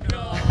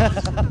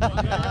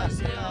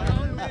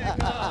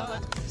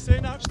 Se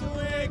na kështu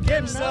e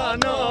kem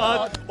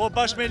sanat, o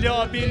bashkë me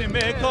Labin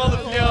me kallë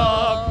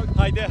flak.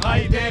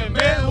 Hajde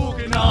me u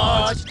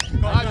knaq,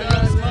 me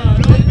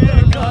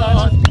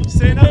kaq.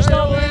 Se na kështu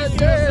e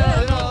kem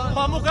sanat,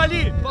 pa mu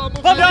kali,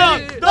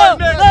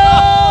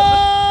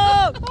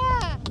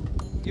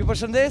 Ju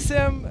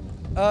përshëndesim,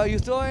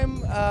 ju thojmë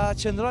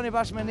qëndroni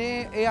bashkë me ne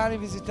e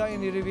janë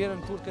vizitojnë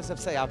Rivierën Turke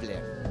sepse ja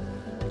vlen.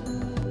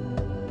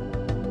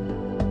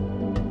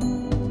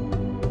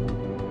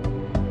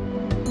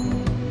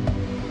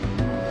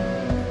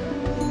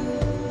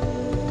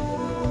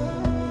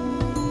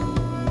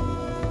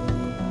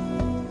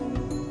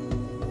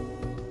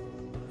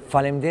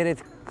 Faleminderit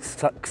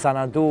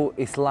Xanadu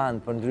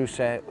Island për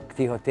ndryshe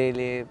këtij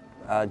hoteli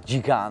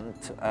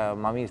gjigant,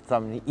 ma mirë të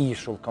thëmë një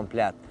ishull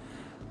komplet,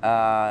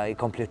 i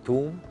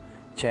kompletum,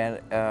 që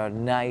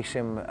na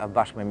ishim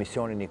bashkë me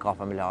emisionin një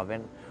Kafe me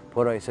Labin,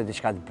 poroj se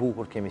diçka të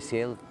bukur kemi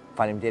sjellë,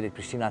 Faleminderit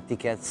Prishtina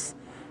Tickets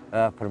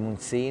për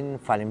mundësin,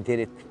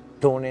 faleminderit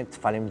Tonit,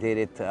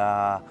 faleminderit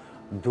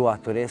Dua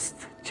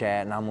Turist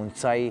që na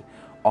mundësoj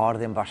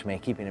ardhim bashkë me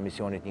ekipin e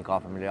emisionit Një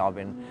Kafe me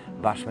Labin,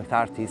 bashkë me këta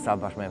artista,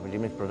 bashkë me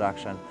Limit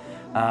Production,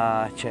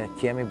 që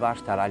t'jemi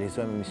bashkë të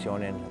realizojmë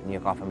emisionin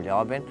Një Kafe me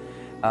Labin,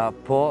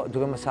 po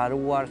duke më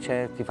saruar që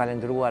t'i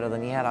falendruar edhe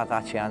njëherë ata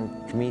që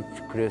janë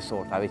t'mit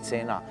kryesor, ta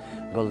Vicena,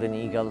 Golden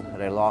Eagle,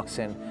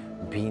 Relaxin,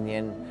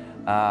 Binjen,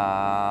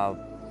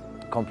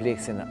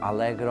 kompleksin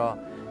Allegro,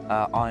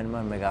 ANM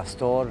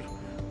Megastor,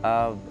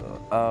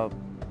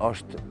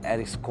 është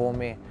Eris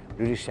Komi,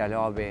 Lyrish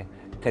Jalabi,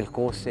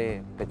 Telkosi,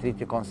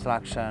 Petriti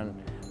Construction,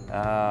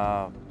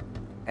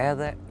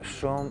 edhe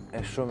shumë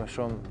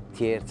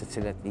tjerë të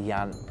cilët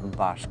janë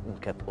bashkë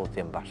në këtë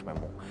udhtim bashkë me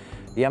mu.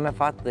 Jam e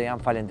fatë dhe jam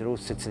falendru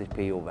si cilit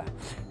për juve.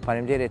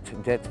 Faleminderit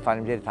Det,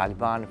 faleminderit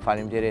Alban,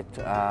 faleminderit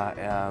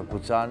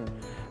Guxan,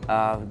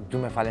 du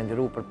me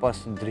falendru për pas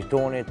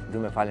Dritonit,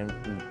 du me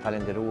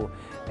falendru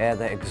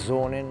edhe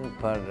Exonin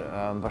për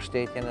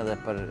mbështetjen edhe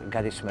për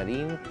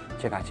gatishmërinë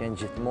që ka qenë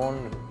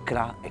gjithmonë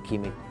krah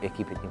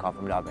ekipit Një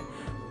Kafe me Labin.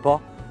 Po,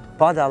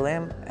 pa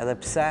dallim, edhe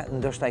pse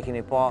ndoshta e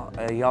keni pa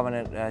javën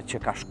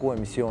që ka shku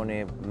emisioni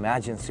me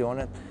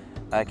agjencionet,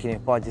 keni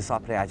pa disa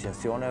prej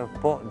agjencioneve,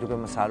 po duke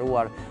më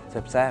saruar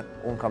sepse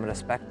unë kam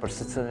respekt për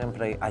secilin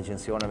prej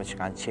agjencioneve që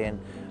kanë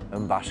qenë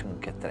në bashkë në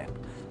këtë trep.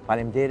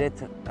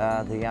 Faleminderit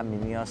dhe jam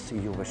mirënjohës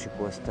juve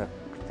shikues të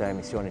këtë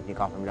emisionit Një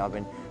Kafe me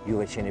Labin,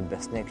 juve qeni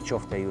besnik,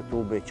 qofte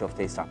YouTube,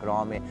 qofte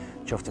Instagrami,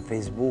 qofte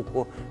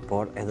Facebooku,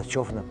 por edhe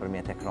qofte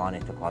nëpërmjet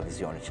ekranit të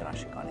Koavizionit që na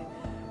shikoni.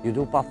 Ju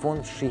du pa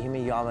fund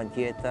shihemi javën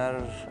tjetër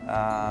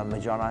me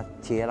gjëra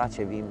tjera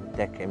që vijmë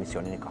tek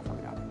emisioni Një Kafe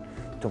me Labin.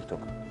 Tuk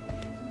tuk.